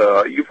out.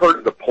 You've heard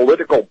of the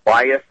political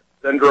bias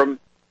syndrome?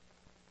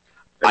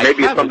 And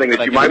maybe it's something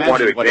that you might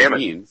want to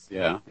examine. It means.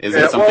 Yeah. Is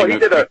it something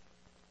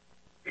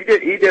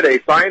he did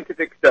a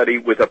scientific study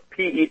with a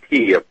PET,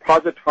 a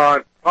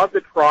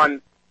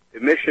positron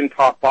emission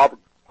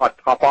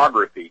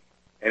topography,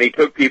 and he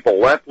took people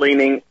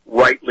left-leaning,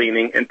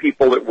 right-leaning, and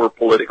people that were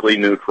politically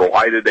neutral.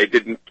 Either they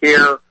didn't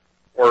care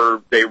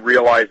or they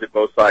realized that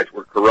both sides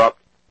were corrupt.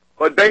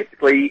 But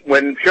basically,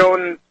 when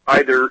shown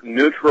either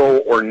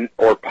neutral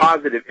or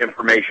positive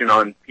information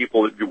on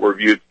people that were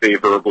viewed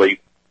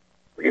favorably,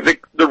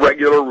 the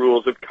regular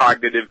rules of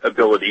cognitive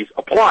abilities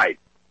applied.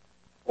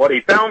 What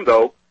he found,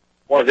 though,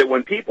 was that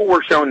when people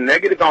were shown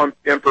negative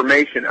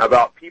information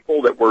about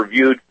people that were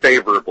viewed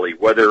favorably,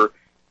 whether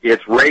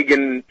it's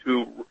Reagan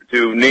to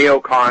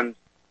neocons,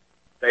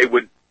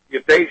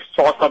 if they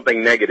saw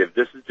something negative,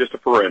 this is just a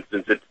for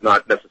instance, it's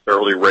not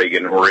necessarily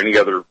Reagan or any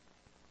other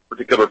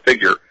particular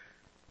figure,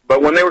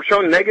 but when they were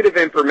shown negative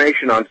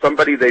information on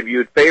somebody they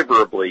viewed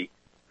favorably,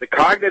 the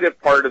cognitive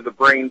part of the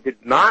brain did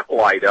not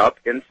light up.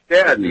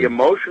 Instead, the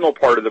emotional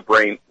part of the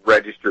brain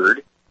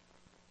registered,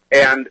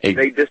 and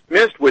they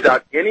dismissed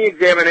without any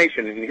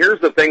examination. And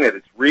here's the thing that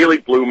it's really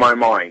blew my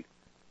mind.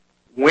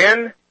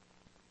 When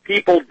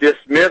people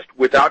dismissed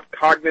without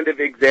cognitive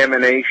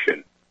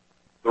examination,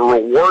 the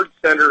reward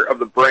center of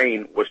the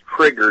brain was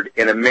triggered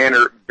in a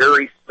manner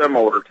very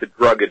similar to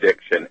drug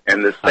addiction,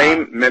 and the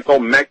same mental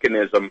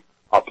mechanism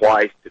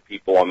applies to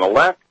people on the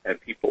left and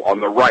people on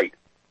the right.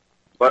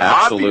 But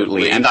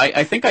absolutely, and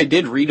I think I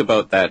did read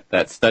about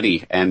that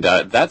study, and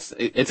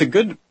it's a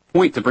good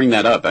point to bring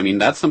that up. I mean,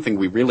 that's something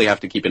we really have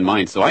to keep in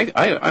mind. So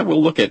I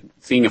will look at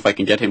seeing if I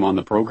can get him on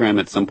the program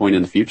at some point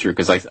in the future,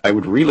 because I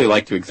would really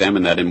like to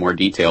examine that in more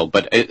detail.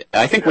 But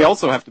I think we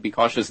also have to be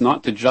cautious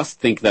not to just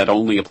think that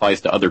only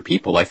applies to other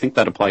people. I think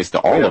that applies to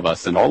all of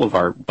us and all of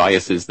our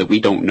biases that we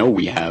don't know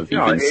we have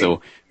even.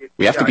 So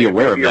we have to be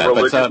aware of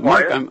that. But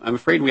Mark, I'm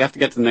afraid we have to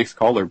get to the next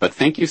caller. But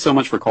thank you so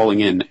much for calling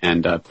in,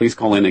 and please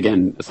call in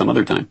again some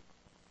other time.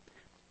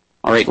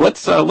 All right,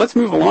 let's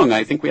move along.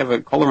 I think we have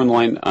a caller on the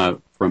line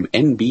from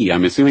NB.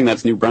 I'm assuming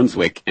that's New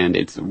Brunswick, and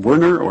it's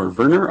Werner or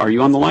Werner. Are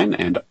you on the line?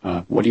 And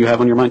what do you have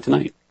on your mind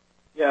tonight?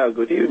 Yeah,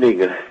 good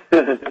evening.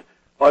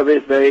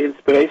 Always very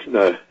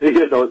inspirational.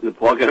 You know, the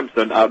programs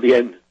on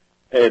RBN.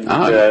 And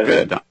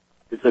good.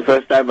 It's the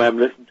first time I'm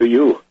listening to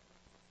you.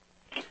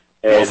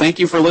 And well, thank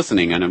you for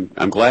listening, and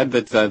I'm glad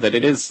that that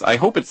it is. I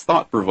hope it's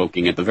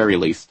thought-provoking at the very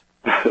least.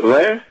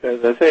 Well,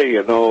 as I say,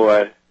 you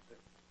know,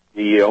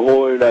 the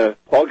whole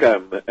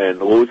program and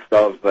host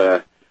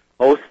of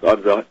host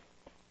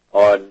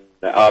on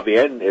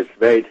RBN is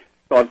very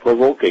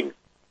thought-provoking.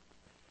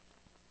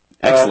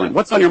 Excellent.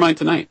 What's on your mind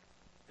tonight?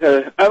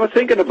 I was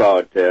thinking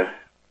about,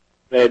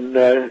 and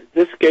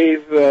this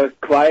gave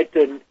quite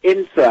an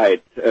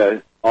insight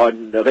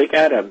on Rick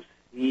Adams.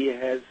 He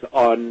has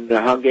on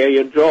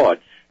Hungarian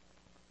George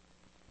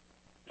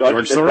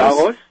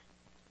Soros?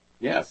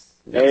 Yes.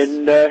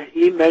 And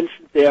he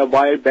mentioned there a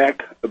while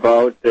back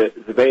about the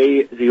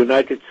way the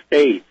United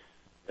States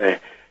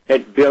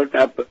had built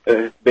up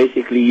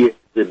basically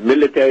the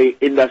military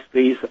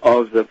industries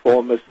of the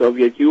former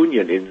Soviet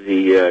Union in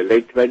the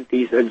late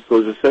 20s and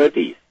so the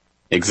 30s.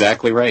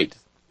 Exactly right.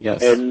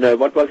 Yes. And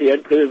what was the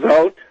end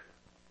result?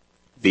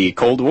 The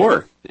Cold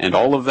War and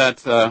all of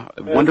that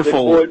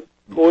wonderful The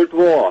Cold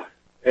War.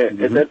 At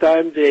that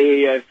time,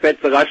 they fed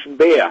the Russian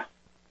bear.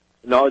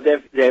 Now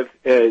they've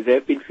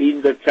been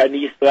feeding the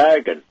Chinese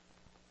dragon.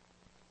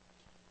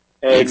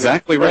 And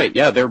exactly right.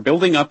 Yeah, they're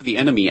building up the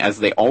enemy as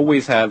they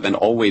always have and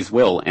always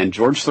will. And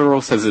George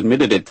Soros has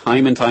admitted it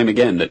time and time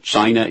again that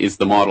China is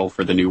the model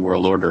for the New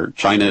World Order.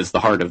 China is the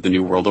heart of the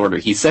New World Order.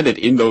 He said it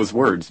in those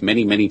words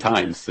many, many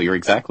times. So you're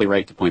exactly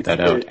right to point that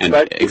out. And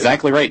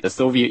exactly right. The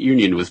Soviet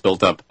Union was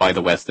built up by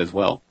the West as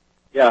well.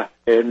 Yeah,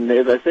 and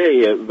as I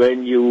say,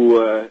 when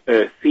you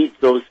feed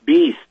those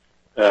beasts,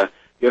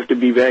 you have to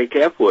be very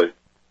careful.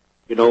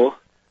 You know,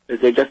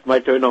 they just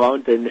might turn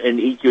around and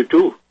eat you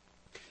too.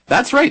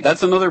 That's right.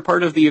 That's another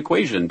part of the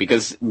equation,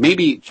 because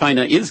maybe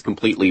China is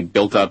completely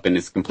built up and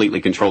is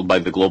completely controlled by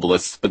the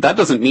globalists, but that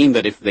doesn't mean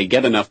that if they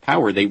get enough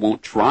power, they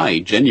won't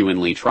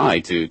genuinely try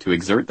to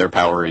exert their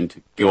power and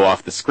to go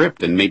off the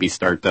script and maybe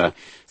start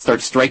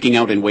striking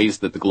out in ways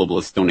that the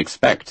globalists don't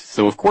expect.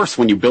 So, of course,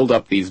 when you build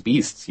up these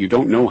beasts, you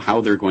don't know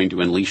how they're going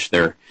to unleash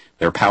their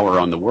power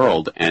on the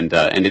world, and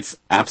it's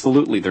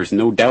absolutely, there's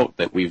no doubt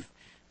that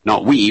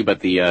not we,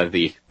 but the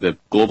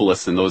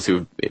globalists and those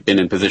who've been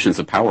in positions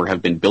of power have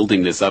been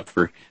building this up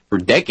for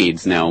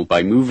decades now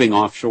by moving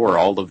offshore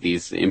all of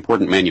these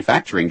important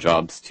manufacturing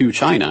jobs to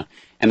China.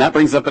 And that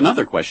brings up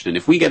another question.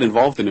 If we get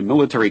involved in a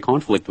military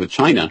conflict with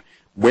China,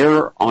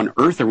 where on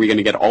earth are we going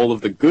to get all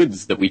of the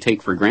goods that we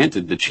take for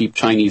granted, the cheap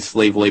Chinese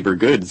slave labor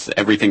goods,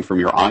 everything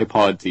from your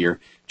iPod to your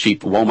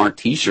cheap Walmart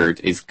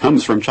t-shirt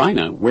comes from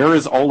China? Where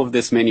is all of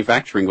this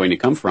manufacturing going to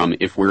come from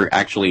if we're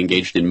actually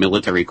engaged in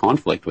military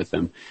conflict with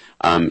them?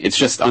 It's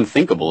just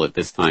unthinkable at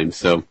this time.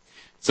 So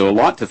a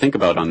lot to think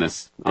about on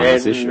this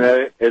issue.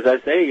 As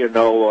I say, you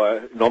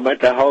know, no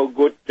matter how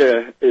good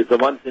the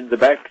ones in the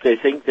back, they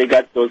think they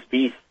got those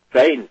beasts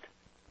trained.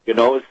 You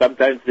know,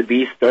 sometimes the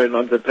beasts turn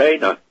on the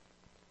trainer.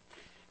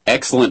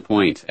 Excellent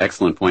point.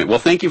 Excellent point. Well,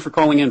 thank you for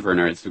calling in,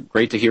 Werner. It's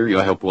great to hear you.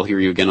 I hope we'll hear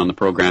you again on the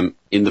program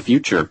in the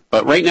future.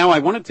 But right now, I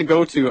wanted to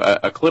go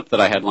to a clip that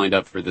I had lined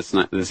up for this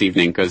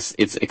evening, because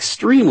it's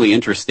extremely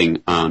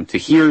interesting to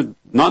hear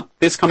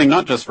this coming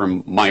not just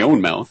from my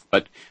own mouth,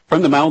 but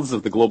from the mouths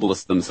of the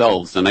globalists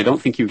themselves. And I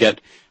don't think you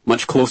get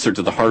much closer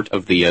to the heart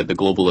of the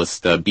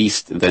globalist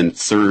beast than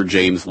Sir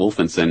James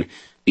Wolfenson,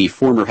 the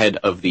former head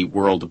of the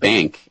World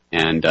Bank.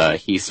 And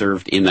he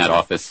served in that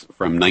office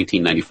from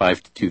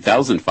 1995 to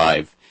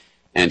 2005.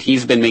 And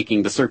he's been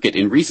making the circuit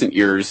in recent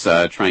years,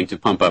 trying to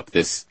pump up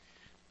this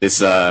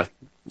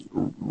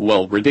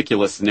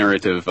ridiculous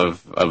narrative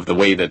of the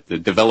way that the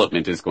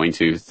development is going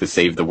to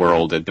save the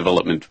world,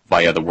 development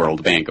via the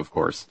World Bank, of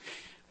course.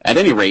 At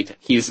any rate,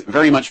 he's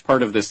very much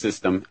part of this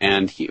system,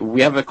 and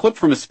we have a clip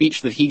from a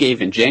speech that he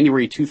gave in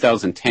January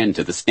 2010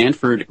 to the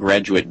Stanford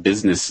Graduate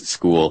Business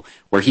School,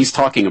 where he's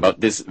talking about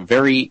this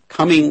very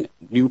coming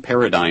new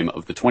paradigm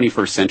of the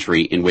 21st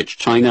century in which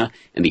China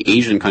and the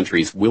Asian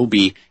countries will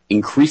be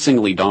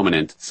increasingly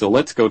dominant. So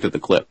let's go to the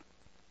clip.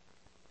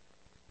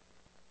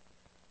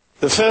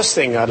 The first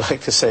thing I'd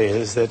like to say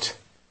is that,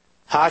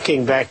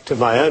 harking back to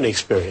my own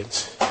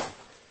experience,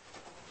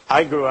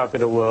 I grew up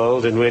in a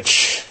world in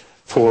which,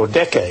 for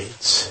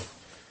decades,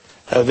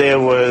 there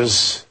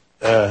was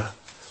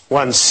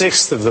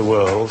 1/6 of the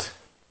world,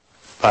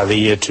 by the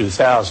year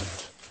 2000,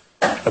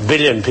 1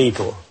 billion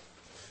people,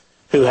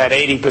 who had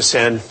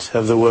 80%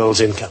 of the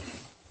world's income.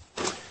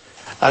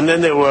 And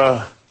then there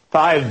were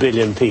 5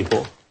 billion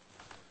people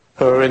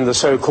who are in the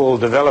so-called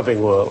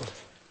developing world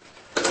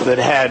that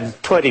had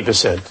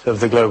 20% of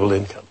the global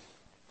income.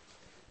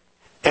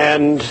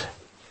 And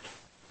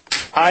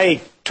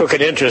I took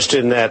an interest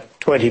in that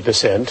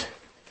 20%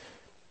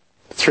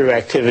 through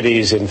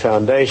activities in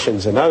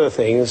foundations and other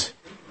things,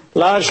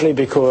 largely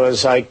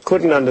because I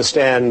couldn't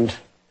understand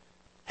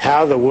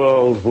how the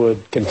world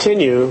would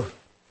continue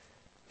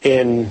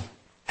in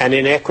an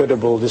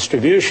inequitable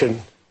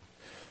distribution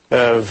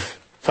of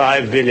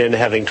 5 billion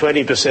having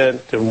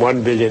 20% and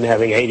 1 billion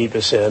having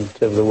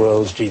 80% of the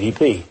world's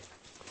GDP.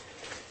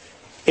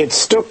 It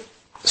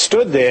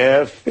stood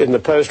there in the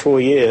post-war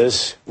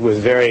years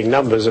with varying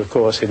numbers, of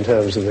course, in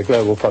terms of the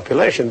global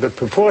population, but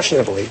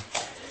proportionately,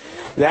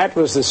 that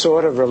was the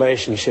sort of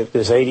relationship,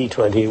 this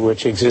 80-20,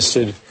 which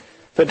existed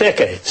for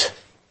decades.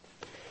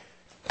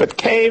 But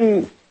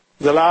came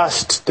the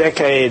last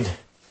decade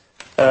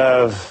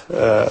of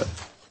the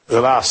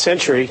last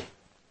century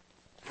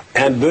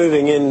and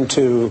moving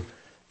into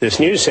this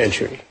new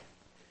century,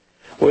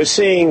 we're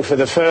seeing for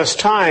the first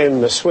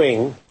time a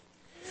swing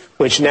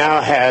which now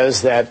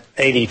has that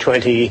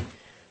 80-20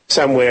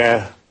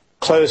 somewhere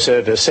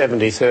closer to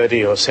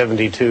 70-30 or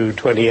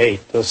 72-28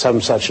 or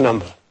some such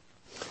number.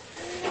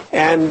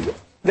 And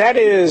that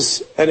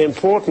is an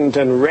important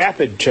and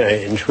rapid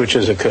change which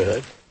has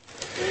occurred.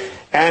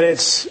 And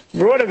it's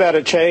brought about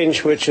a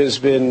change which has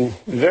been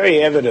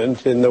very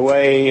evident in the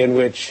way in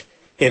which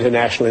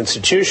international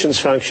institutions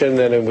function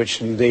and in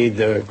which indeed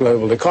the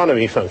global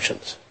economy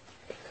functions.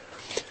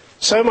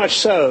 So much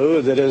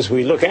so that as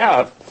we look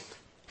out,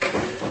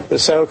 the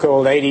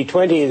so-called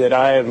 80-20 that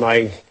I and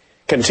my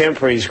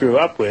contemporaries grew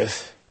up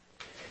with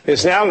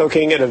is now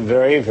looking at a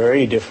very,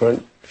 very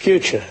different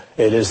future.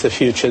 It is the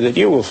future that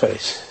you will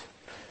face.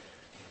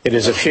 It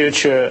is a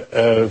future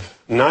of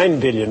 9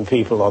 billion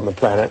people on the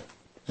planet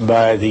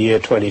by the year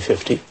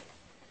 2050.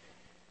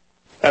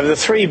 Of the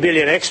 3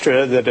 billion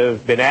extra that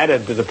have been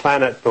added to the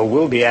planet or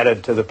will be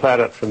added to the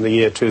planet from the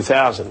year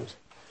 2000,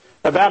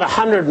 about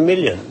 100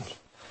 million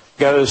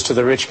goes to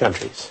the rich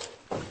countries,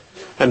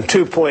 and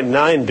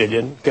 2.9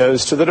 billion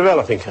goes to the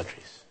developing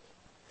countries.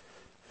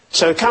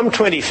 So come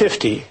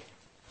 2050,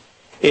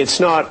 it's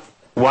not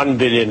 1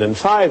 billion and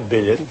 5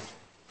 billion,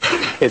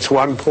 it's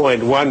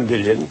 1.1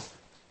 billion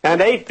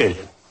and 8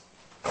 billion,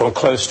 or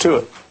close to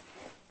it.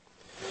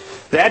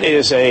 That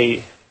is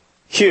a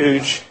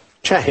huge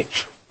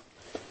change,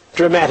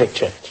 dramatic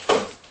change.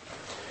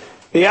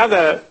 The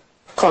other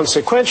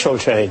consequential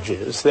change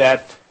is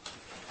that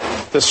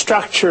the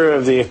structure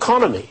of the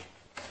economy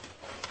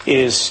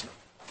is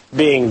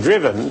being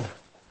driven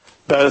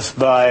both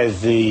by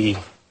the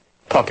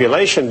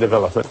population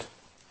development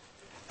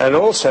and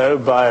also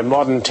by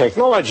modern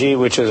technology,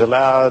 which has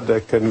allowed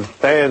the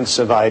conveyance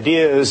of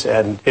ideas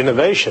and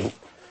innovation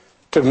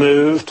to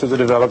move to the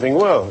developing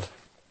world.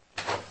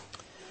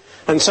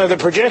 And so the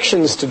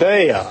projections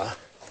today are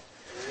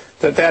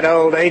that that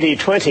old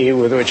 80-20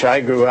 with which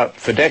I grew up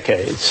for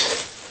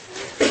decades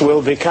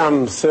will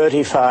become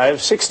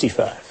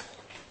 35-65.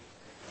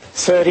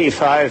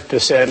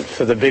 35%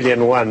 for the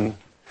billion one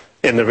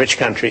in the rich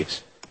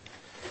countries,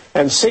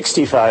 and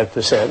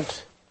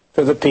 65%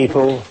 for the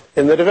people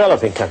in the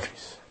developing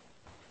countries.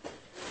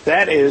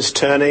 That is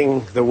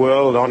turning the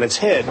world on its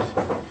head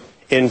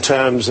in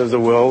terms of the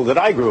world that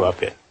I grew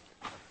up in.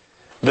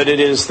 But it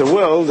is the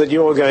world that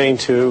you're going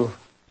to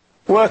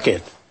work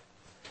in.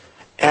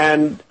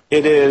 And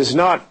it is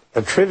not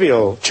a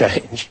trivial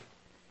change.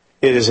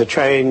 It is a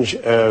change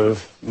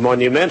of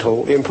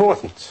monumental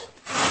importance.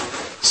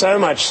 So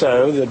much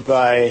so that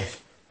by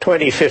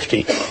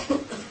 2050,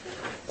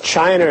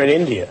 China and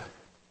India,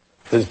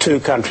 the two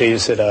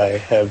countries that I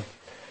have,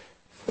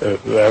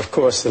 of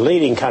course, the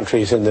leading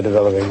countries in the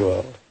developing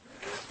world,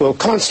 will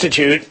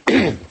constitute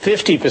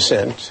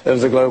 50% of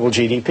the global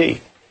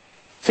GDP.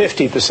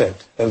 50%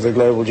 of the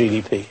global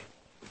GDP.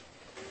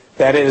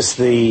 That is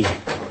the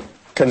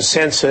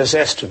consensus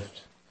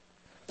estimate.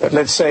 But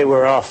let's say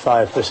we're off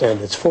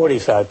 5%, it's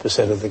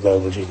 45% of the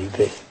global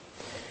GDP.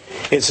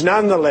 It's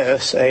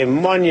nonetheless a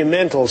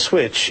monumental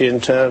switch in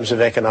terms of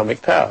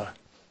economic power.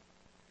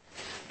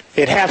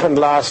 It happened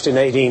last in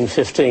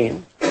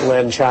 1815,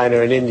 when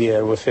China and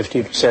India were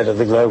 50% of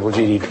the global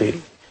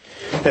GDP.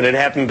 And it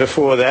happened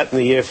before that in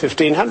the year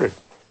 1500.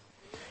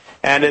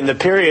 And in the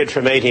period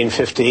from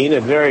 1815,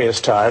 at various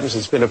times,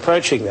 it's been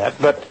approaching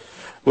that. But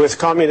with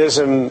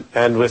communism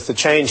and with the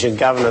change in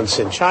governance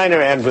in China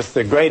and with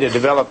the greater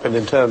development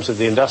in terms of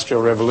the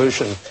Industrial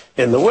Revolution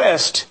in the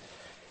West,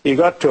 you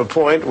got to a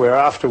point where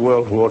after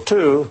World War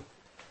II,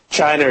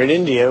 China and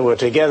India were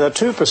together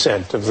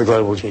 2% of the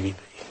global GDP.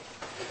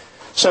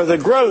 So the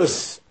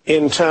growth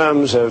in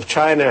terms of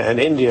China and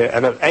India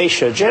and of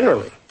Asia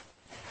generally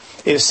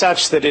is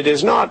such that it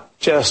is not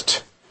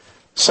just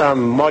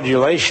some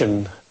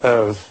modulation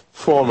of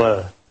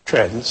former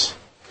trends.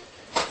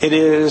 It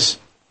is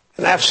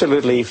an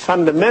absolutely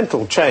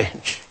fundamental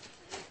change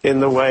in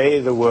the way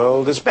the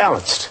world is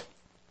balanced.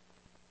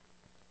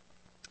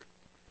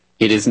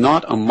 It is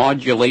not a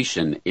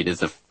modulation. It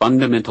is a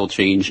fundamental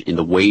change in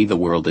the way the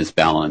world is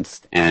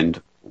balanced.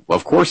 And Well,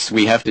 of course,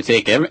 we have to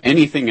take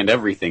anything and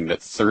everything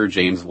that Sir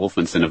James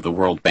Wolfenson of the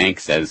World Bank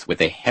says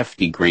with a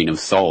hefty grain of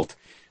salt.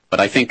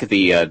 But I think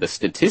the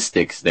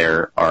statistics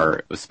there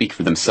speak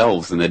for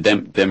themselves, and the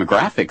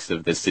demographics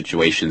of this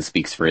situation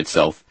speaks for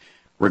itself.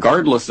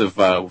 Regardless of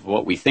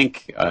what we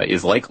think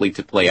is likely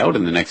to play out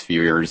in the next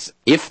few years,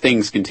 if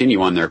things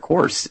continue on their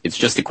course, it's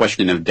just a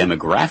question of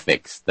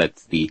demographics that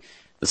the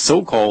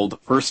so-called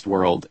first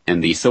world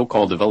and the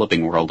so-called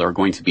developing world are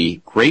going to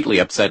be greatly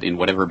upset in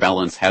whatever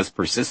balance has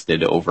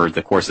persisted over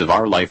the course of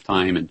our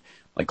lifetime and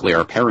likely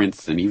our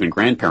parents' and even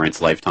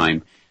grandparents'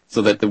 lifetime,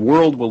 so that the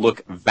world will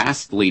look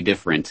vastly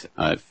different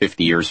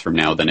 50 years from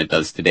now than it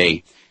does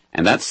today.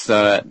 And that's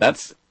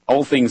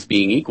all things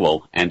being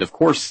equal. And of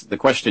course, the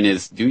question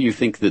is, do you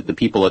think that the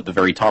people at the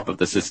very top of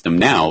the system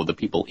now, the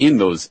people in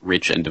those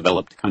rich and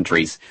developed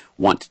countries,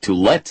 want to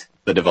let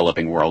the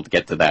developing world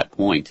get to that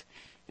point?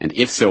 And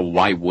if so,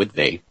 why would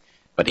they?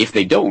 But if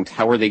they don't,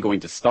 how are they going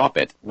to stop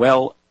it?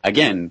 Well,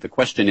 again, the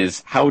question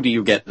is, how do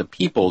you get the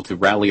people to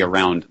rally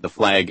around the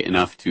flag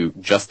enough to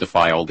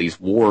justify all these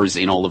wars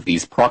in all of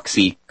these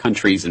proxy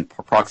countries and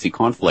proxy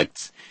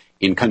conflicts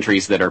in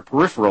countries that are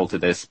peripheral to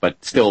this,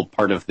 but still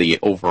part of the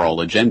overall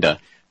agenda?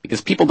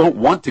 Because people don't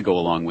want to go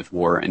along with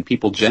war, and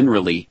people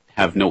generally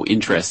have no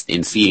interest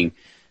in seeing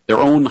their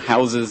own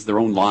houses, their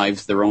own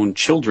lives, their own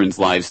children's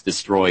lives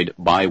destroyed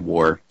by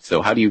war.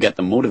 So how do you get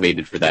them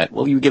motivated for that?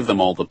 Well, you give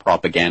them all the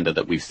propaganda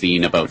that we've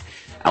seen about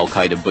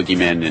Al-Qaeda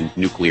boogeymen and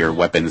nuclear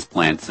weapons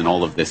plants and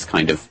all of this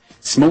kind of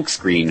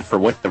smokescreen for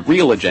what the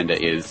real agenda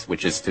is,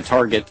 which is to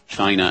target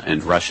China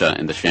and Russia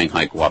and the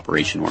Shanghai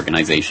Cooperation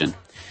Organization.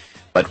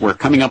 But we're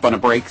coming up on a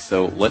break,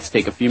 so let's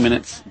take a few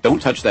minutes.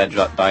 Don't touch that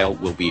dial.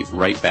 We'll be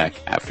right back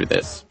after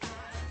this.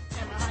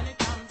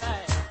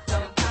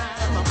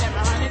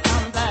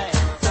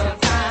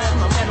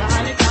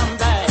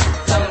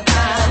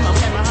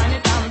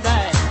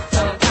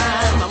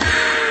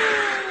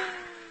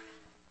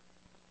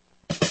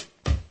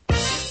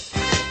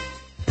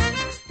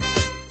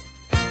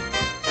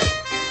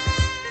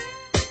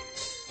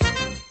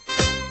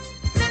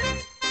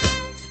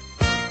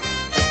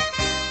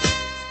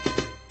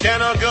 Can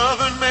our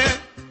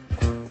government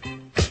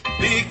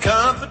be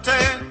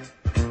competent?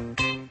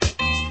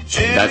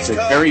 That's a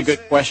very good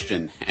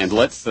question, and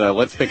let's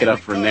pick it up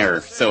from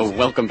there. So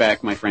welcome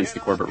back, my friends,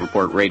 to Corbett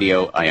Report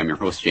Radio. I am your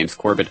host, James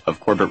Corbett of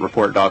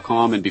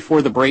CorbettReport.com, and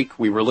before the break,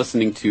 we were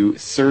listening to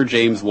Sir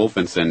James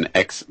Wolfenson,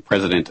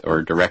 ex-president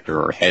or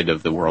director or head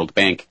of the World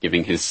Bank,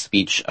 giving his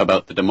speech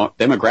about the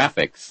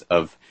demographics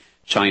of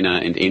China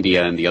and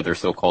India and the other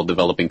so-called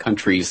developing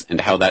countries, and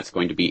how that's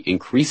going to be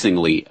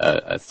increasingly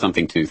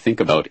something to think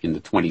about in the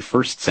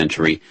 21st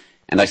century.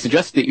 And I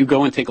suggest that you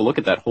go and take a look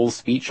at that whole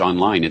speech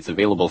online. It's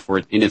available for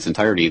it in its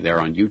entirety there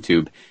on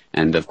YouTube.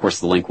 And, of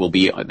course, the link will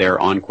be there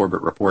on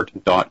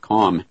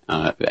CorbettReport.com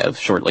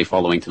shortly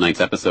following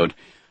tonight's episode.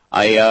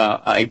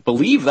 I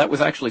believe that was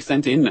actually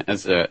sent in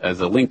as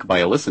a link by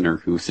a listener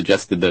who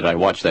suggested that I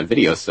watch that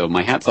video. So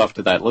my hat's off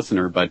to that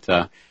listener, but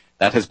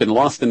that has been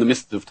lost in the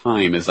mist of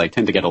time, as I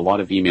tend to get a lot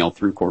of email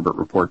through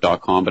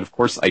CorbettReport.com. But, of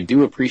course, I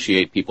do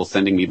appreciate people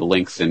sending me the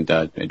links and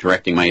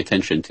directing my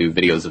attention to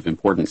videos of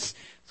importance.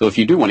 So if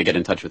you do want to get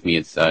in touch with me,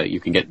 it's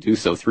you can do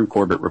so through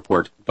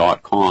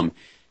CorbettReport.com,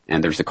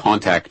 and there's a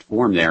contact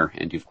form there.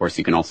 And, of course,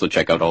 you can also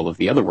check out all of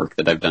the other work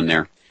that I've done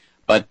there.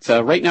 But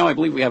right now I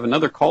believe we have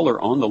another caller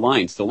on the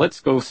line. So let's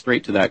go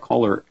straight to that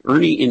caller.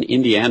 Ernie in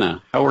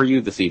Indiana, how are you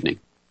this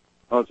evening?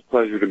 Oh, it's a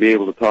pleasure to be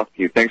able to talk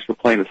to you. Thanks for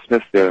playing the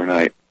Smiths the other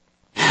night.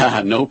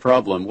 No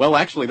problem. Well,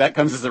 actually, that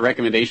comes as a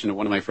recommendation of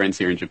one of my friends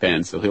here in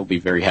Japan, so he'll be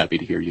very happy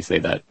to hear you say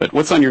that. But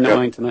what's on your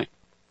mind tonight?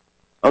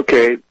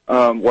 Okay,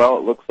 well,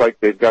 it looks like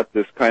they've got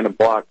this kind of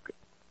block,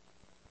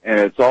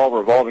 and it's all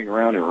revolving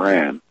around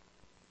Iran.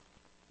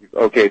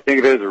 Okay, think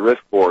of it as a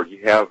risk board.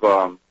 You have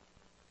a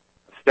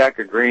stack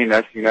of green,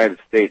 that's the United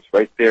States,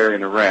 right there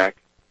in Iraq.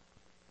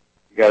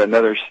 You got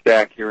another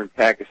stack here in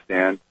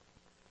Pakistan.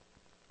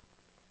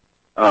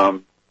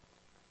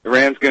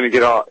 Iran's going to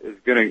get off is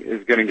going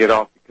to get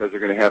off because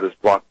they're going to have this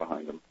block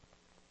behind them.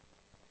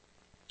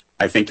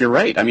 I think you're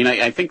right. I mean,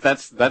 I think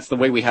that's the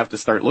way we have to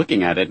start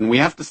looking at it, and we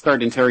have to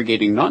start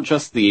interrogating not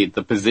just the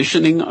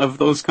positioning of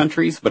those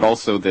countries, but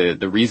also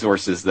the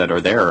resources that are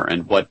there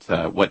and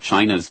what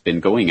China's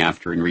been going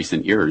after in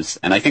recent years.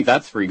 And I think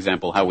that's, for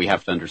example, how we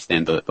have to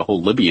understand the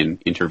whole Libyan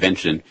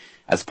intervention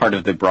as part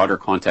of the broader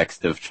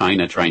context of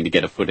China trying to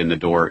get a foot in the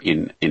door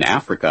in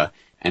Africa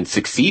and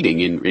succeeding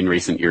in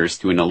recent years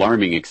to an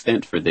alarming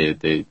extent for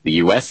the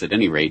U.S. at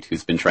any rate,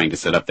 who's been trying to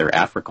set up their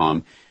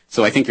AFRICOM.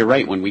 So I think you're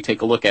right. When we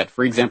take a look at,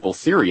 for example,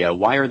 Syria,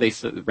 why are they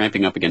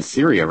ramping up against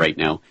Syria right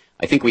now?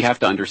 I think we have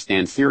to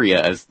understand Syria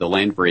as the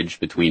land bridge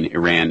between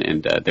Iran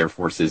and their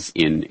forces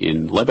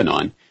in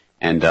Lebanon.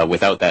 And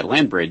without that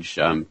land bridge,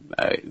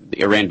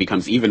 Iran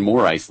becomes even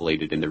more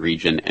isolated in the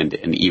region and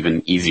an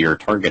even easier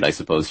target, I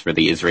suppose, for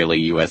the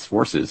Israeli-U.S.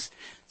 forces.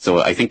 So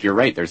I think you're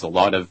right. There's a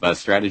lot of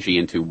strategy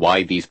into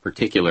why these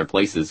particular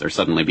places are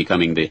suddenly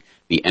becoming the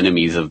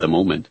enemies of the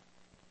moment.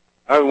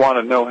 I want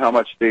to know how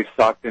much they've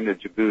socked into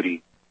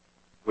Djibouti,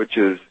 which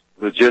is,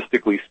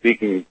 logistically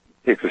speaking,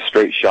 takes a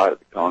straight shot at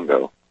the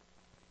Congo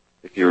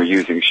if you were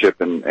using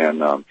ship and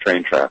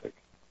train traffic.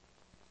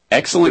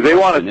 Excellent. They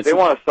want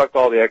to suck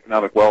all the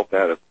economic wealth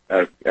out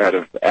of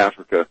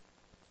Africa.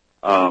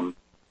 The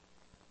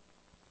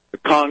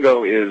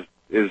Congo is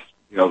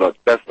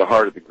that's the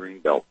heart of the green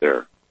belt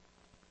there,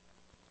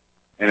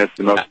 and it's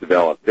the most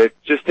developed.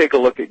 Just take a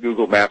look at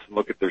Google Maps and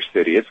look at their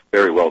city. It's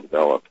very well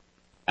developed.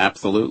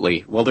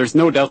 Absolutely. Well, there's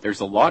no doubt there's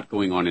a lot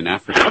going on in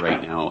Africa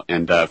right now.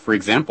 And, for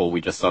example,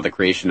 we just saw the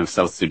creation of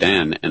South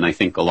Sudan, and I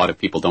think a lot of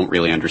people don't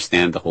really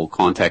understand the whole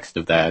context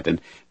of that and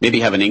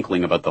maybe have an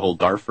inkling about the whole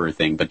Darfur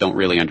thing, but don't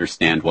really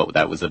understand what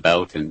that was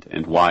about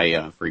and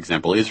why, for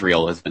example,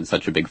 Israel has been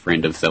such a big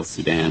friend of South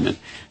Sudan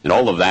and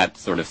all of that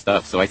sort of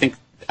stuff. So I think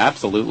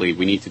absolutely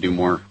we need to do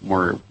more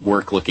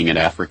work looking at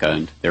Africa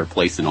and their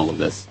place in all of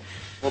this.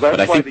 Well,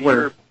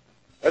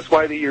 that's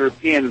why the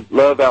Europeans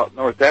love out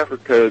North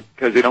Africa,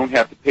 because they don't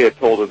have to pay a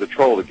toll to the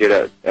troll to get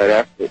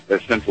at the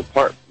central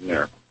part from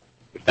there.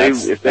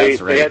 If they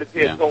had to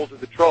pay a toll to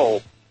the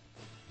troll.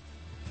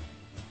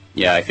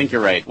 Yeah, I think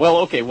you're right. Well,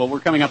 okay, we're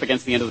coming up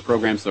against the end of the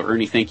program, so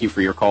Ernie, thank you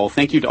for your call.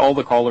 Thank you to all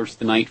the callers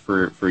tonight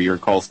for your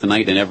calls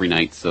tonight and every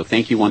night. So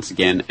thank you once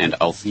again, and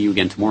I'll see you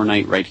again tomorrow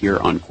night right here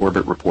on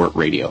Corbett Report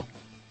Radio.